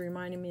stuff is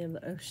reminding me of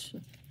the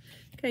ocean.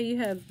 Okay, you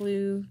have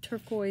blue,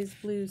 turquoise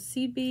blue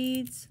seed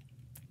beads.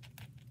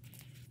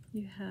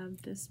 You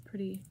have this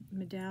pretty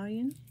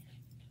medallion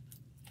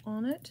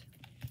on it,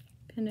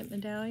 pendant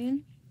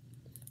medallion.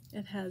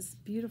 It has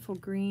beautiful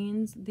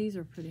greens. These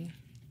are pretty.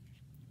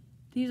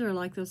 These are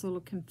like those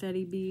little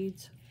confetti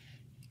beads.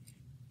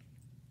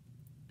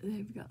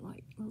 They've got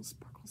like little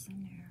sparkles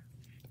in there.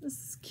 This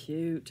is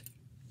cute.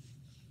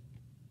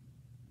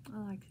 I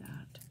like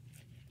that.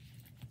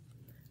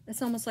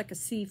 It's almost like a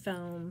sea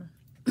foam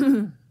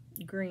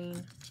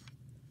green.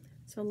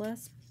 So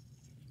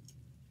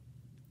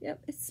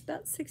yep, it's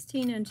about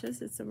 16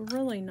 inches. It's a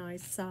really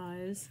nice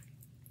size.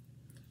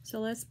 So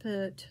let's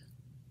put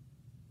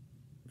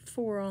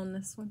 4 on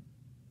this one.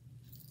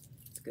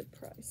 It's a good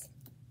price.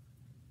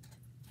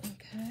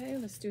 Okay,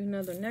 let's do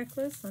another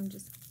necklace. I'm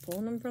just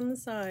pulling them from the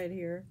side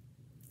here.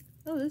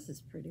 Oh, this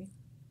is pretty.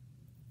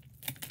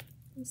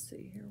 Let's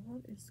see here.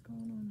 What is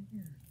going on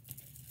here?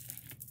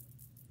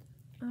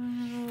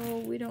 Oh,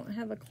 we don't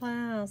have a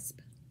clasp.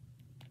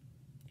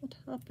 What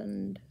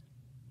happened?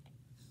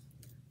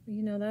 Well,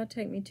 you know, that'll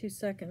take me 2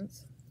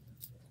 seconds.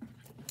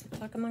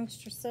 Talk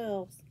amongst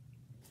yourselves.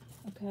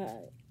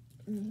 Okay,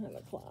 I have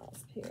a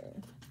clasp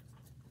here.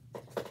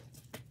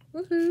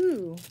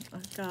 Woohoo!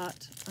 I've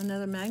got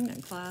another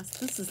magnet clasp.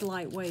 This is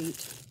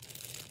lightweight.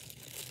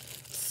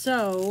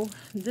 So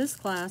this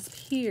clasp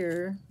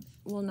here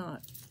won't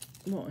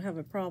have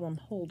a problem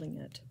holding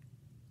it.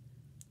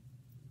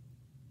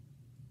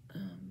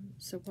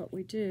 So what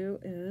we do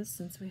is,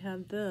 since we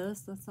have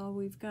this, that's all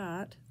we've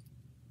got.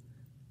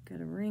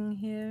 Got a ring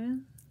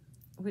here,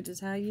 which is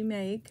how you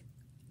make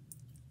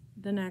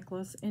the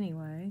necklace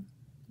anyway.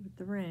 With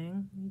the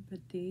ring, you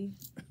put the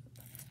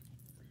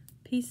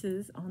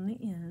pieces on the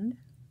end.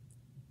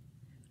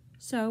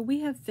 So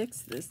we have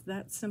fixed this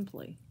that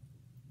simply.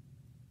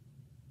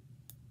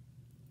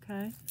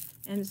 Okay,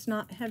 and it's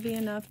not heavy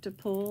enough to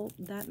pull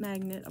that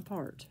magnet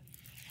apart.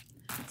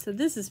 So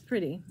this is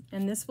pretty,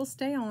 and this will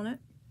stay on it.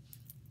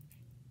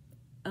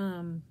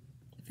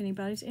 If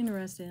anybody's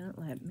interested in it,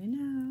 let me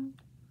know.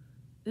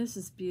 This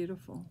is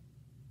beautiful.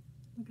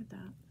 Look at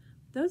that.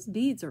 Those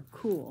beads are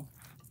cool.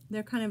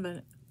 They're kind of I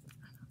don't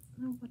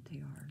know what they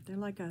are. They're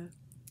like a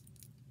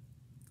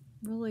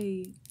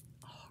really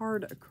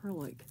hard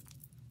acrylic.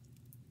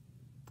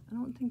 I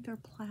don't think they're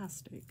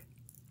plastic.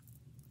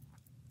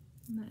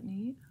 Isn't that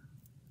neat?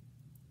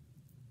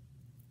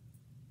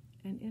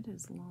 And it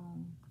is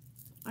long.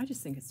 I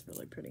just think it's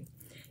really pretty.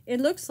 It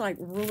looks like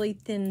really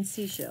thin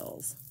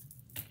seashells.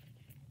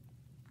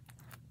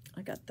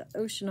 I got the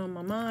ocean on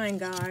my mind,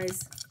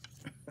 guys.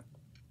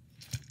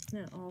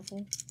 Isn't that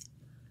awful?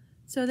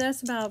 So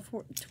that's about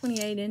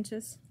 28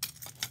 inches.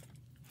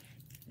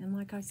 And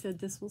like I said,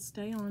 this will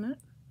stay on it.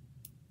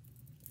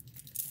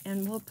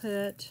 And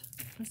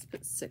let's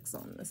put 6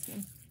 on this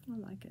one. I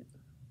like it.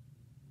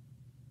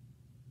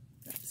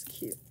 That's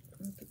cute.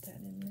 I'll put that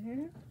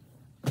in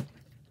there.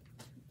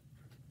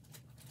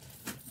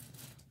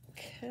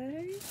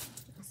 Okay,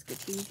 let's get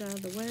these out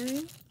of the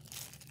way.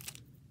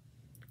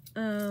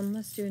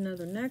 Let's do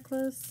another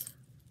necklace.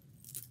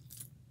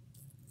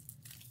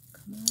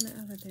 Come on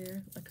out of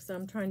there. Like I said,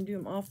 I'm trying to do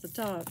them off the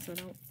top so I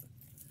don't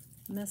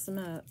mess them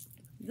up.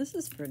 This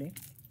is pretty.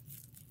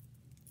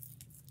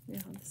 Yeah,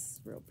 this is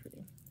real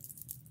pretty.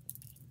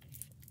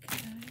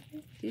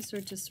 Okay, these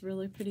are just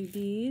really pretty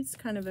beads,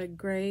 kind of a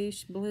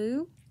grayish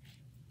blue.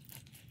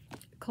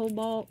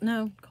 cobalt.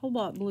 No,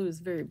 cobalt blue is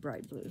very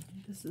bright blue.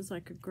 This is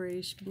like a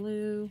grayish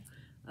blue,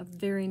 a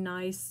very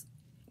nice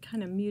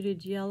kind of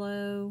muted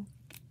yellow,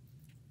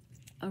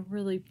 a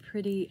really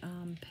pretty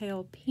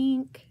pale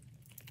pink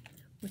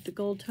with the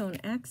gold tone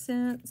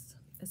accents.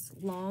 It's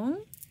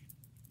long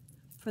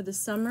for the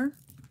summer.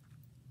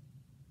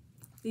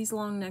 These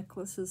long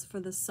necklaces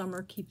for the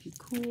summer keep you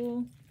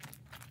cool.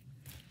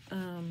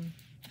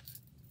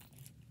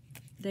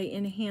 They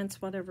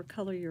enhance whatever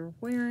color you're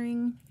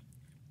wearing.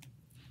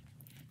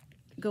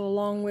 Go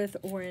along with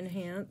or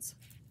enhance.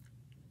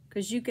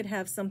 Because you could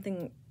have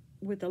something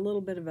with a little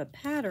bit of a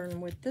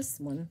pattern with this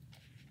one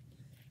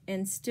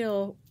and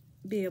still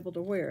be able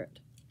to wear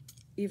it,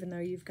 even though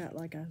you've got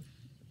like a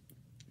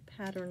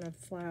pattern of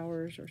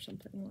flowers or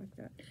something like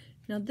that.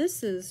 Now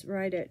this is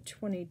right at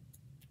 20,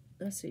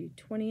 let's see,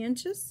 20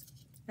 inches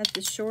at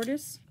the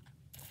shortest,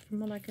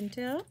 from what I can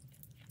tell.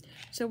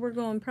 So we're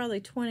going probably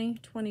 20,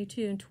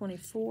 22, and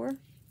 24. I'll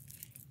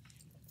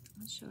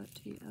show it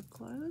to you up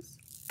close.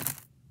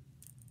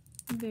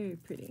 Very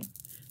pretty.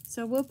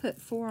 So we'll put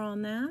 4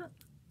 on that.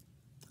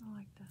 I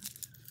like that.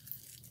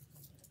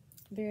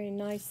 Very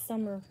nice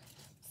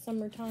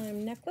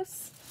summertime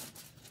necklace.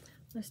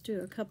 Let's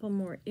do a couple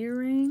more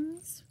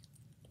earrings.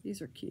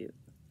 These are cute.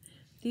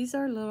 These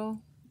are little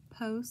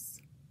posts,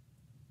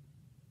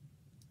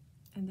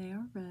 and they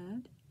are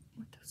red.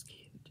 Aren't those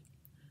cute?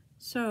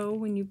 So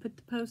when you put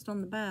the post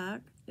on the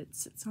back, it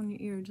sits on your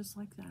ear just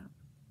like that.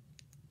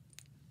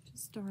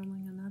 Just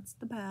darling, and that's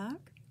the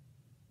back.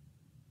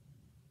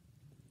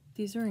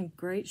 These are in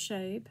great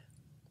shape.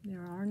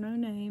 There are no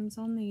names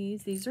on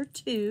these. These are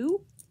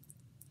 $2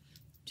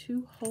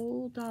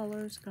 whole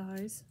dollars,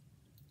 guys.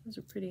 Those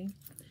are pretty.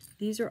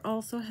 These are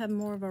also have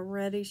more of a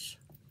reddish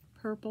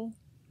purple,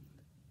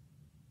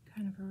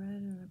 kind of a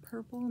red and a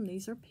purple, and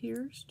these are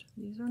pierced.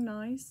 These are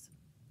nice.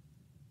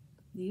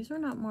 These are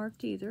not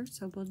marked either,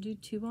 so we'll do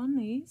 2 on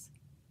these.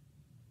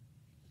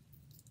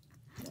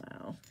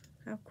 Wow,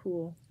 how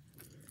cool.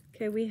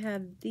 Okay, we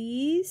have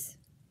these.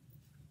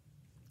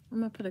 I'm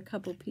going to put a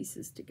couple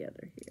pieces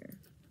together here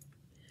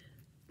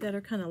that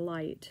are kind of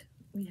light.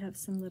 We have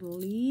some little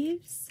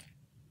leaves.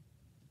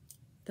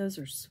 Those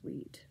are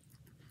sweet.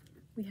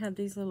 We have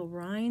these little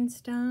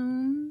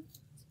rhinestones.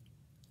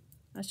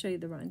 I'll show you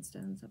the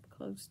rhinestones up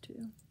close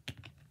too.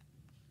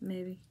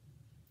 Maybe.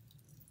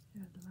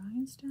 There are the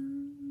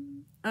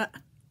rhinestones. Ah!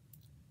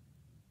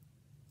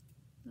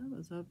 That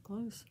was up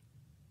close.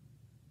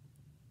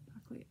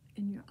 Probably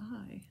in your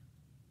eye.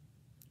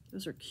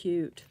 Those are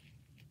cute.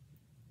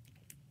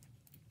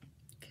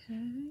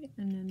 Okay,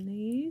 and then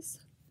these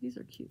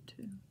are cute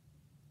too.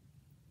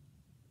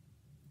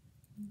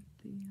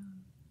 The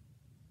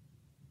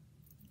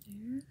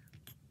there,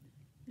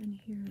 and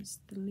here's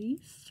the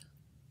leaf.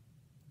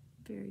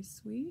 Very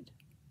sweet,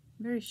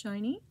 very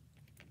shiny.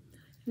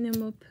 And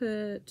then we'll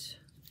put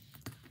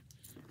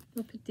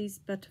these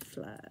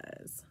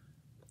butterflies.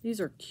 These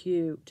are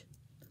cute.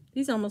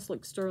 These almost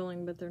look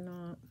sterling, but they're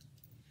not.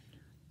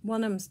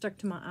 One of them stuck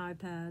to my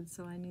iPad,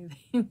 so I knew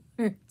they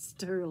were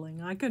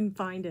sterling. I couldn't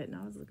find it, and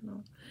I was looking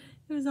on.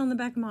 It was on the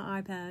back of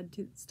my iPad,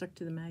 stuck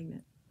to the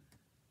magnet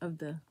of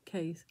the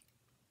case.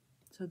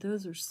 So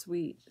those are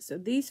sweet. So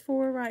these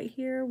 4 right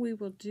here, we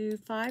will do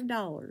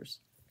 $5.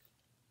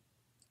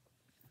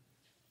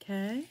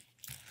 Okay.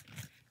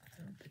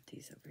 I'll put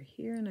these over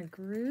here in a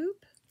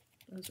group.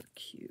 Those are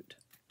cute.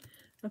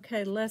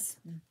 Okay, let's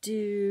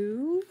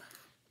do,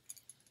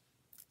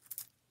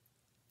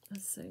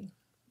 let's see.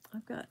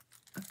 I've got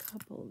a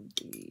couple of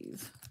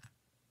these.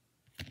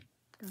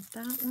 Got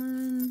that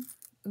one.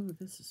 Ooh,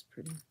 this is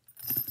pretty.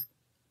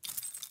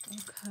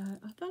 Okay,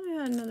 I thought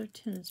I had another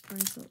tennis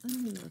bracelet.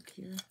 Let me look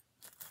here.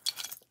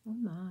 Oh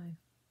my.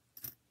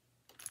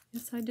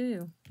 Yes, I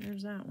do.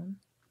 There's that one.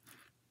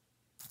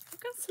 I've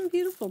got some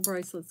beautiful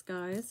bracelets,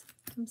 guys.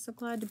 I'm so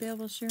glad to be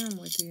able to share them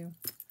with you.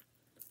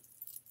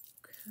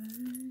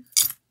 Okay.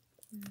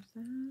 There's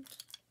that.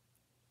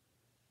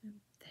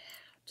 And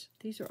that.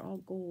 These are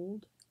all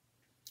gold.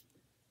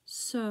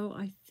 So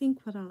I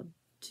think what I'll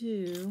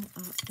do,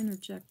 I'll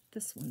interject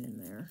this one in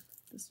there.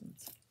 Is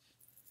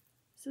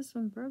this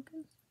one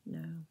broken?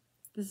 No.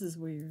 This is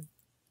weird.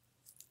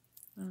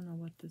 I don't know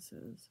what this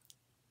is.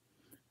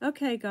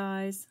 Okay,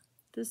 guys.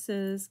 This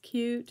is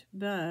cute,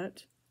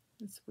 but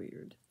it's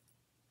weird.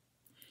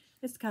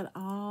 It's got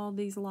all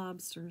these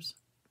lobsters.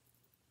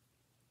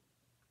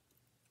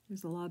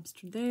 There's a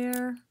lobster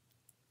there.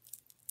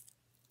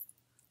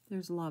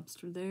 There's a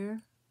lobster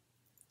there.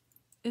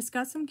 It's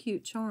got some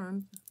cute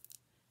charm.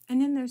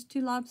 And then there's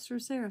 2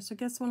 lobsters there. So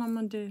guess what I'm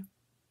going to do?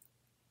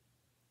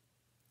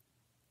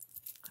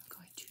 I'm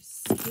going to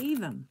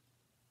save them.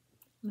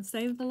 I'm going to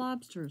save the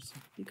lobsters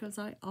because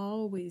I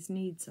always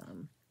need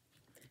some.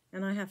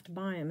 And I have to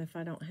buy them if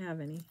I don't have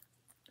any.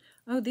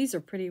 Oh, these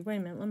are pretty. Wait a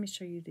minute. Let me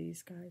show you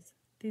these, guys.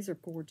 These are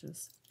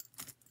gorgeous.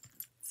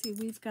 See,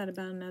 we've got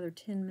about another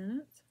 10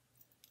 minutes.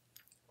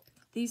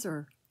 These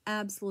are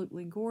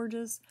absolutely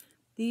gorgeous.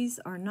 These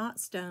are not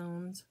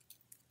stones.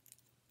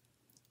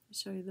 I'll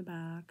show you the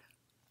back.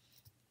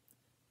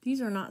 These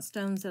are not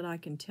stones that I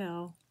can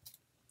tell.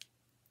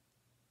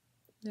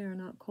 They are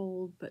not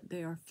cold, but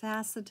they are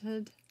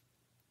faceted.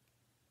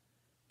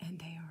 And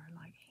they are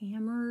like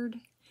hammered.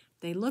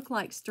 They look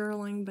like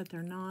sterling, but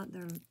they're not.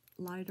 They're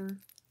lighter.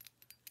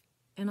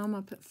 And I'm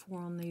going to put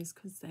 4 on these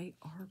because they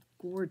are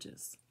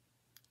gorgeous.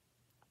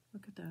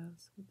 Look at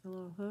those with the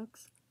little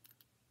hooks.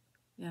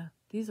 Yeah,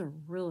 these are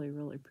really,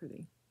 really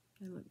pretty.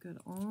 They look good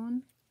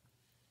on.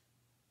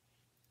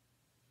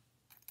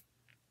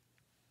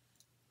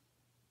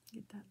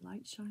 Get that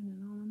light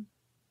shining on them.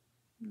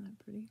 Isn't that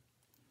pretty?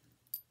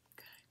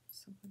 Okay,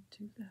 so we'll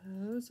do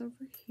those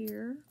over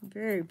here.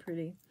 Very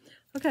pretty.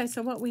 Okay,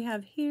 so what we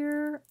have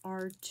here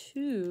are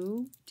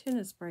 2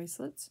 tennis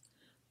bracelets.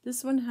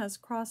 This one has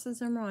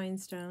crosses and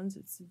rhinestones.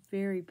 It's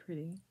very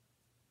pretty.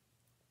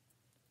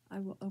 I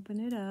will open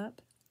it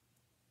up.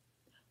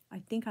 I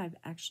think I've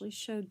actually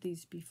showed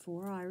these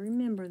before. I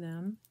remember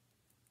them.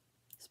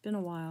 It's been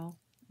a while.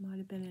 Might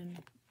have been in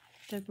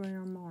February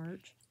or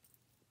March.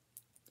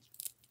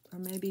 Or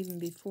maybe even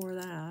before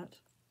that.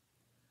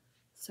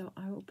 So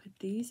I will put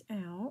these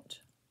out.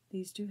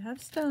 These do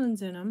have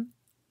stones in them.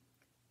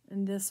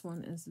 And this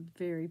one is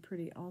very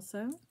pretty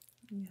also.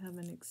 You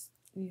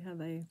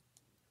have a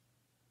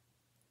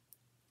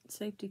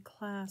safety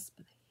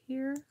clasp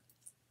here.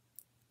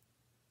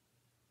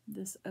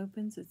 This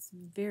opens. It's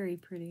very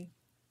pretty.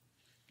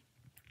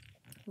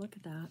 Look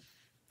at that.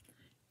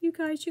 You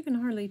guys, you can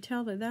hardly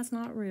tell that that's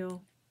not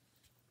real.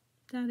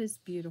 That is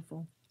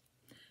beautiful.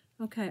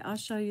 Okay, I'll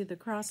show you the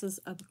crosses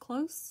up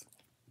close.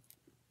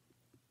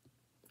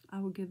 I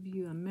will give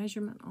you a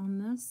measurement on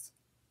this.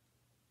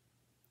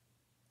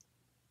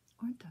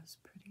 Aren't those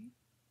pretty?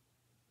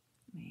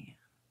 Man.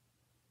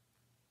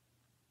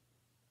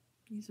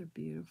 These are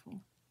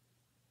beautiful.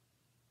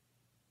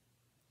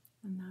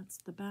 And that's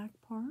the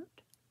back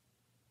part.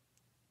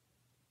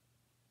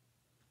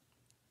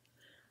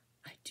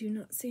 I do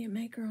not see a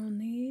maker on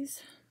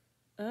these.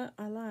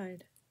 I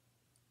lied.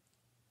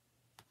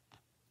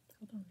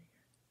 Hold on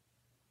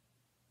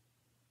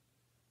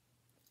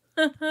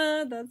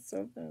here. That's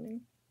so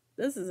funny.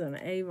 This is an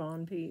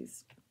Avon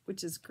piece,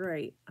 which is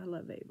great. I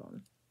love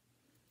Avon.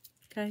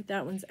 Okay,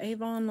 that one's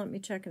Avon. Let me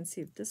check and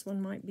see if this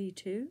one might be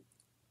too.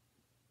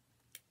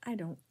 I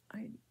don't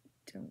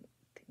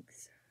think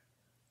so.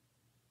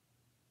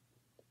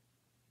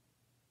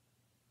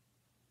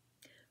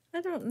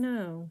 I don't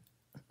know.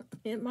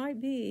 It might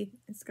be.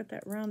 It's got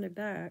that rounded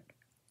back.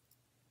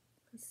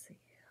 Let's see.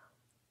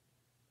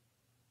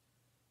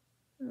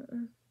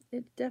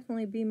 It'd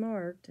definitely be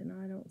marked, and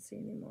I don't see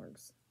any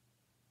marks.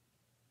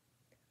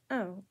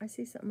 Oh, I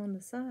see something on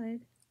the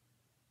side.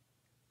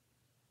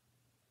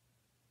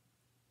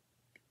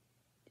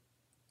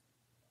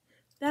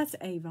 That's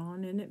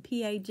Avon, isn't it?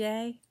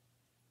 P-A-J?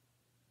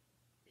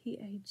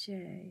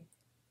 P-A-J.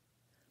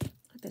 I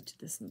bet you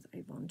this one's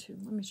Avon, too.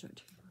 Let me show it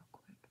to you real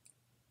quick.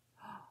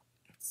 Oh,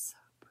 it's so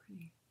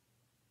pretty.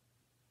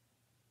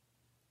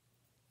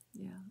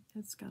 Yeah,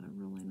 it's got a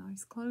really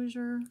nice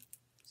closure.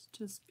 It's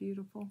just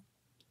beautiful.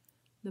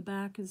 The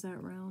back is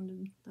that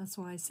rounded. That's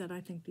why I said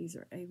I think these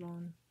are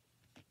Avon.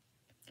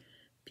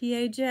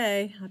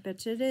 P-A-J, I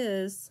bet you it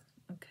is.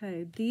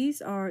 Okay,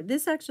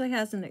 this actually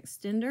has an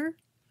extender,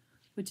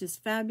 which is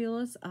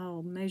fabulous.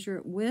 I'll measure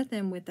it with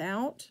and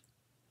without.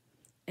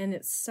 And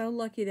it's so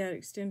lucky that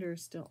extender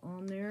is still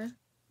on there.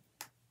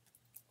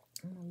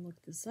 I'm going to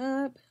look this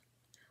up.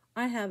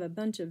 I have a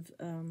bunch of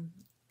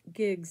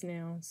gigs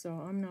now, so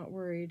I'm not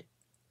worried.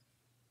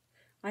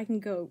 I can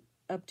go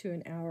up to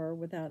an hour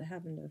without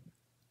having to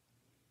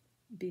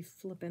be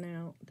flipping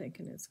out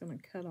thinking it's going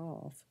to cut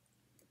off.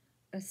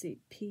 Let's see,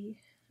 P-A-J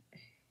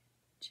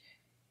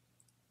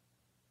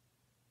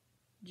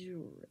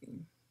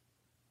jewelry.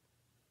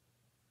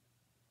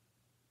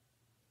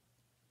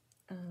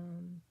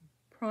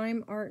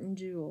 Prime Art and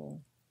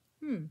Jewel.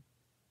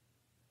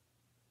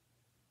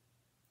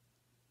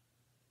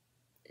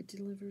 It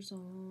delivers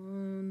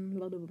on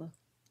blah, blah, blah.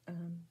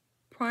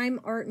 Prime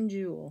Art and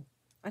Jewel.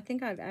 I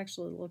think I've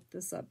actually looked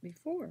this up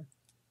before.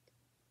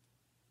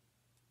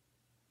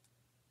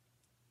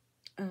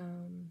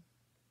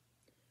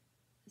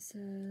 It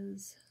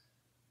says,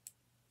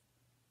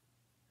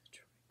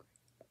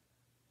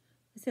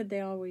 I said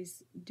they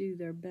always do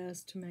their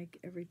best to make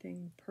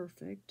everything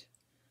perfect.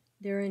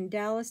 They're in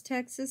Dallas,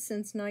 Texas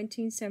since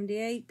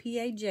 1978.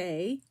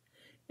 PAJ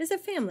is a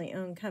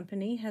family-owned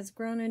company, has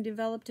grown and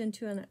developed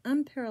into an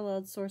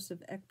unparalleled source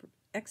of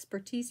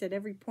expertise at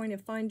every point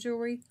of fine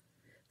jewelry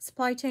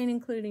supply chain,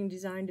 including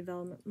design,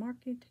 development,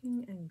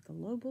 marketing, and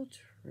global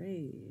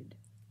trade.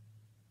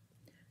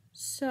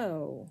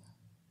 So,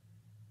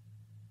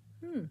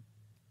 isn't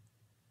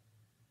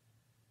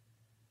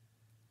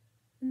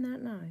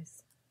that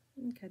nice?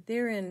 Okay,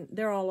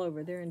 they're all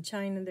over. They're in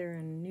China, they're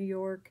in New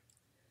York,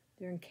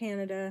 they're in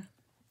Canada.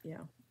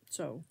 Yeah,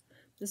 so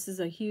this is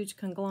a huge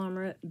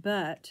conglomerate,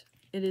 but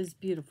it is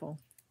beautiful.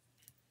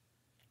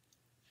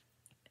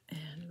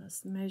 And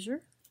let's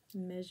measure.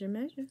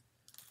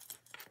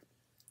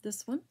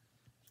 This one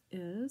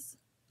is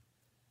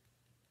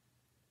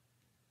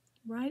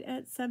right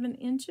at 7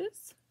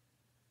 inches.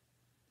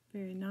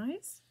 Very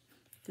nice.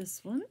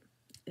 This one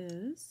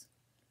is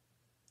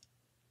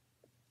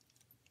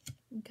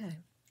Okay.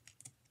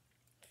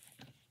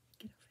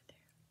 Get over there.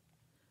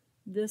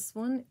 This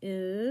one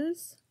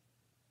is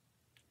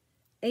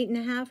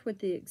 8.5 with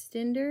the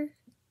extender,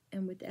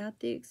 and without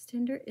the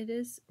extender, it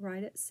is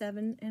right at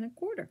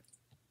 7.25,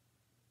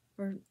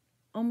 or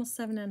almost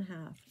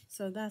 7.5.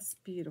 So that's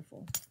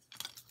beautiful.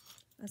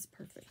 That's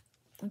perfect.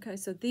 Okay,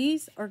 so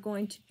these are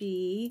going to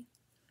be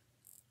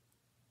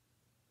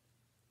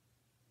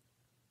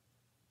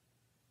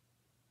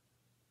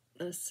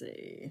let's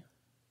see,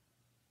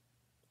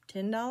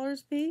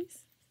 $10 a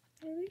piece,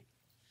 maybe?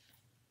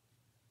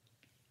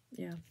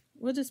 Yeah,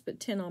 we'll just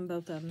put 10 on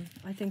both of them.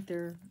 I think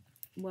they're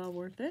well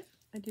worth it.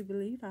 I do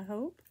believe, I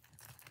hope.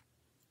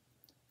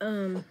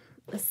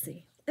 Let's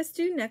see. Let's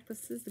do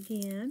necklaces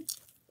again.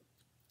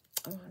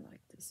 Oh, I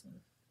like this one.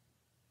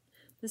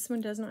 This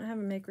one does not have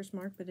a maker's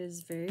mark, but it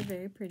is very,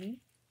 very pretty.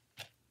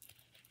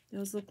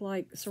 Those look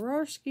like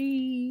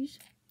Swarovskis,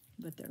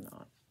 but they're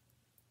not.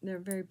 They're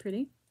very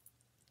pretty.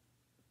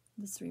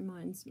 This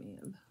reminds me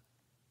of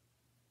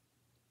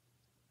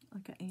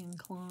like an Anne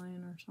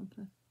Klein or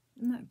something.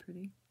 Isn't that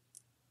pretty?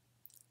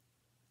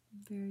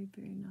 Very,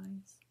 very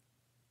nice.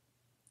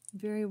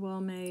 Very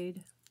well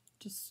made.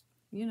 Just,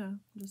 you know,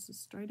 just a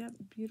straight up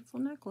beautiful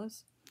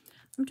necklace.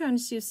 I'm trying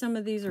to see if some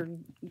of these are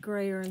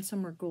grayer and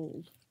some are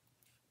gold.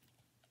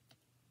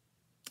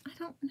 I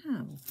don't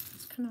know.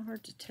 It's kind of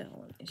hard to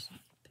tell. Let me just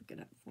pick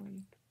it up for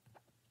you.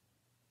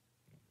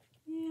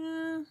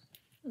 Yeah,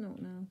 I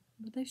don't know.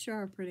 But they sure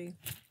are pretty.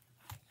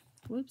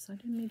 Whoops, I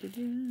didn't mean to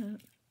do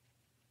that.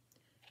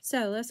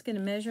 So let's get a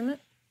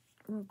measurement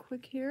real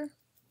quick here.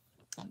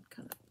 I'm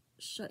kind of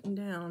shutting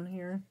down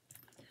here.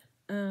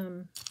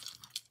 We're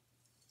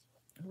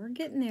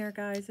getting there,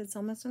 guys. It's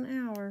almost an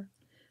hour.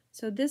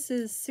 So this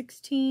is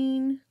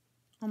 16,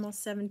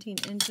 almost 17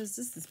 inches.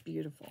 This is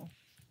beautiful.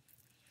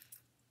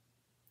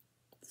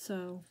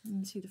 So you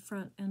can see the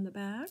front and the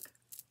back.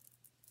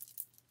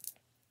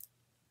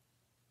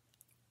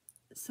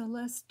 So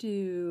let's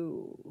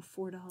do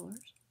 $4 on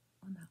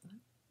that one.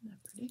 Isn't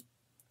that pretty?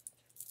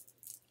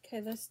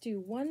 Okay, let's do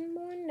one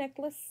more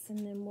necklace and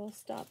then we'll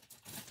stop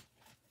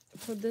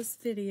for this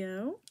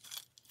video.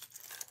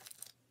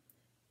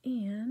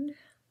 And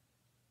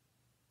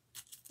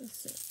let's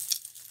see.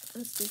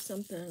 Let's do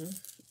something.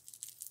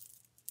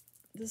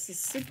 This is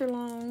super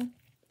long.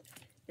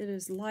 It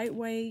is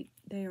lightweight.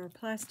 They are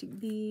plastic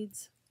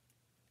beads.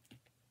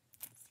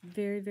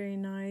 Very, very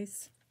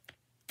nice.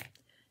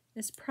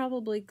 It's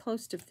probably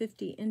close to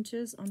 50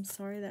 inches. I'm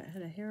sorry that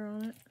had a hair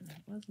on it. It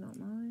was not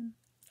mine.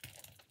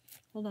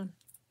 Hold on.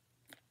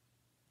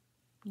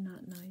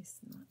 Not nice,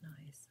 not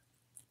nice.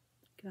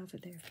 Get off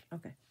it there.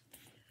 Okay.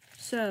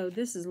 So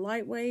this is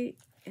lightweight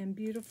and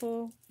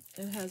beautiful.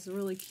 It has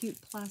really cute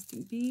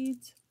plastic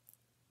beads.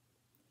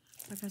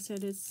 Like I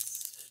said,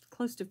 it's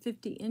close to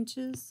 50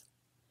 inches.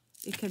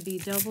 It could be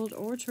doubled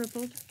or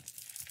tripled.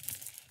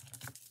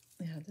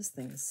 Yeah, this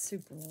thing is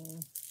super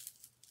long.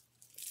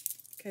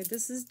 Okay,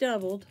 this is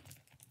doubled.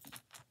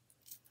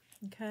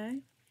 Okay.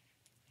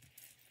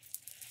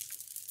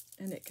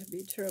 And it could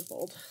be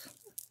tripled.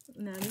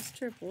 And that is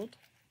tripled.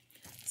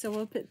 So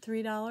we'll put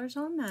 $3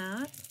 on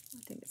that. I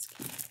think it's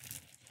cute.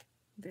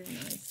 Very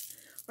nice.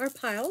 Our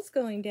pile's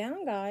going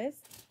down, guys.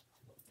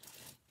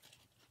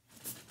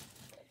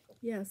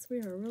 Yes,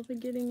 we are really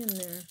getting in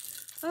there.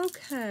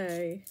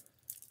 Okay.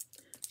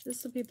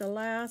 This will be the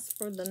last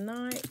for the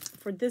night,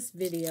 for this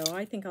video.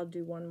 I think I'll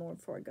do one more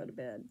before I go to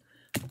bed.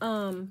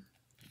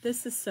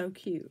 This is so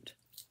cute.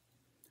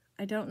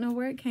 I don't know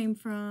where it came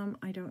from.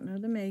 I don't know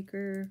the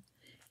maker.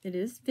 It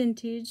is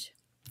vintage.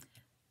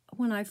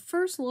 When I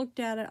first looked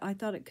at it, I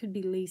thought it could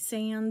be Lee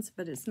Sands,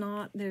 but it's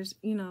not. There's,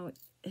 you know,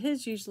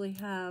 his usually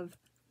have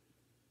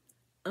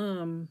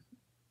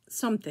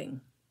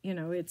something. You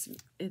know, it's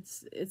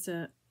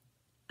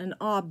an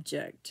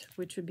object,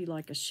 which would be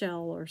like a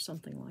shell or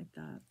something like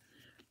that.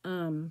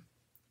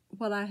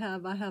 What I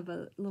have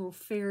a little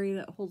fairy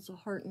that holds a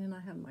heart, and then I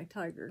have my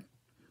tiger.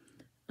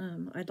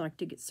 I'd like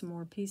to get some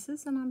more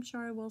pieces, and I'm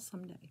sure I will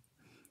someday.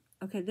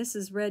 Okay, this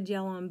is red,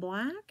 yellow, and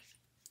black,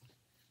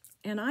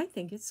 and I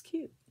think it's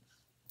cute.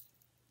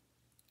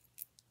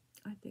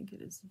 I think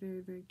it is very,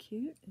 very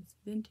cute. It's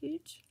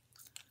vintage.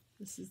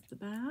 This is the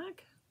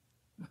back.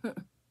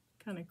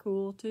 Kind of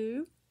cool,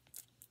 too.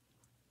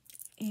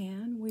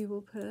 And we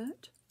will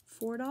put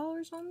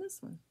 $4 on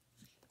this one.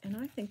 And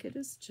I think it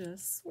is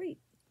just sweet.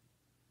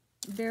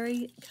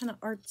 Very kind of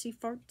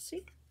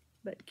artsy-fartsy,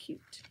 but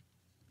cute.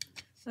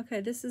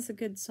 Okay, this is a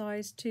good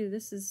size, too.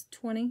 This is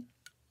 20,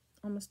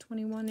 almost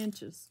 21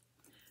 inches.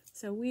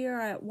 So we are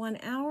at 1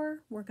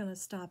 hour. We're going to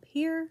stop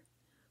here.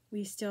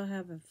 We still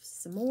have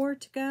some more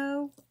to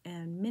go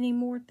and many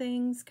more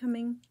things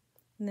coming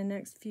in the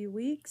next few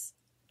weeks.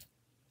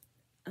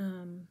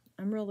 I'm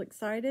real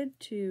excited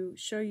to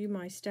show you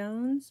my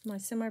stones, my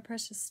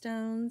semi-precious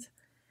stones.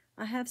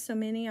 I have so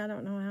many, I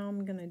don't know how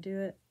I'm going to do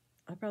it.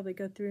 I'll probably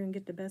go through and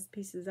get the best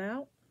pieces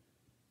out.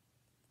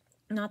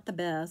 Not the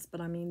best,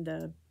 but I mean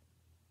the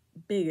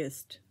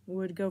biggest.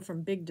 Would go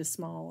from big to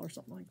small or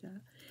something like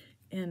that.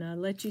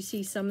 And let you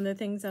see some of the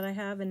things that I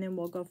have, and then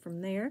we'll go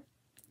from there.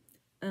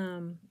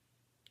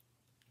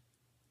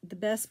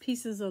 best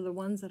pieces are the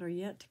ones that are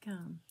yet to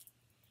come.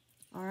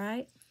 All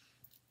right?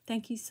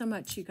 Thank you so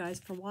much, you guys,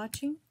 for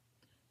watching,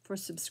 for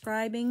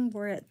subscribing.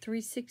 We're at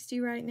 360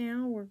 right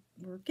now.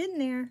 We're getting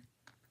there.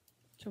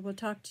 So we'll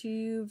talk to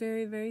you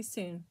very, very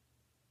soon.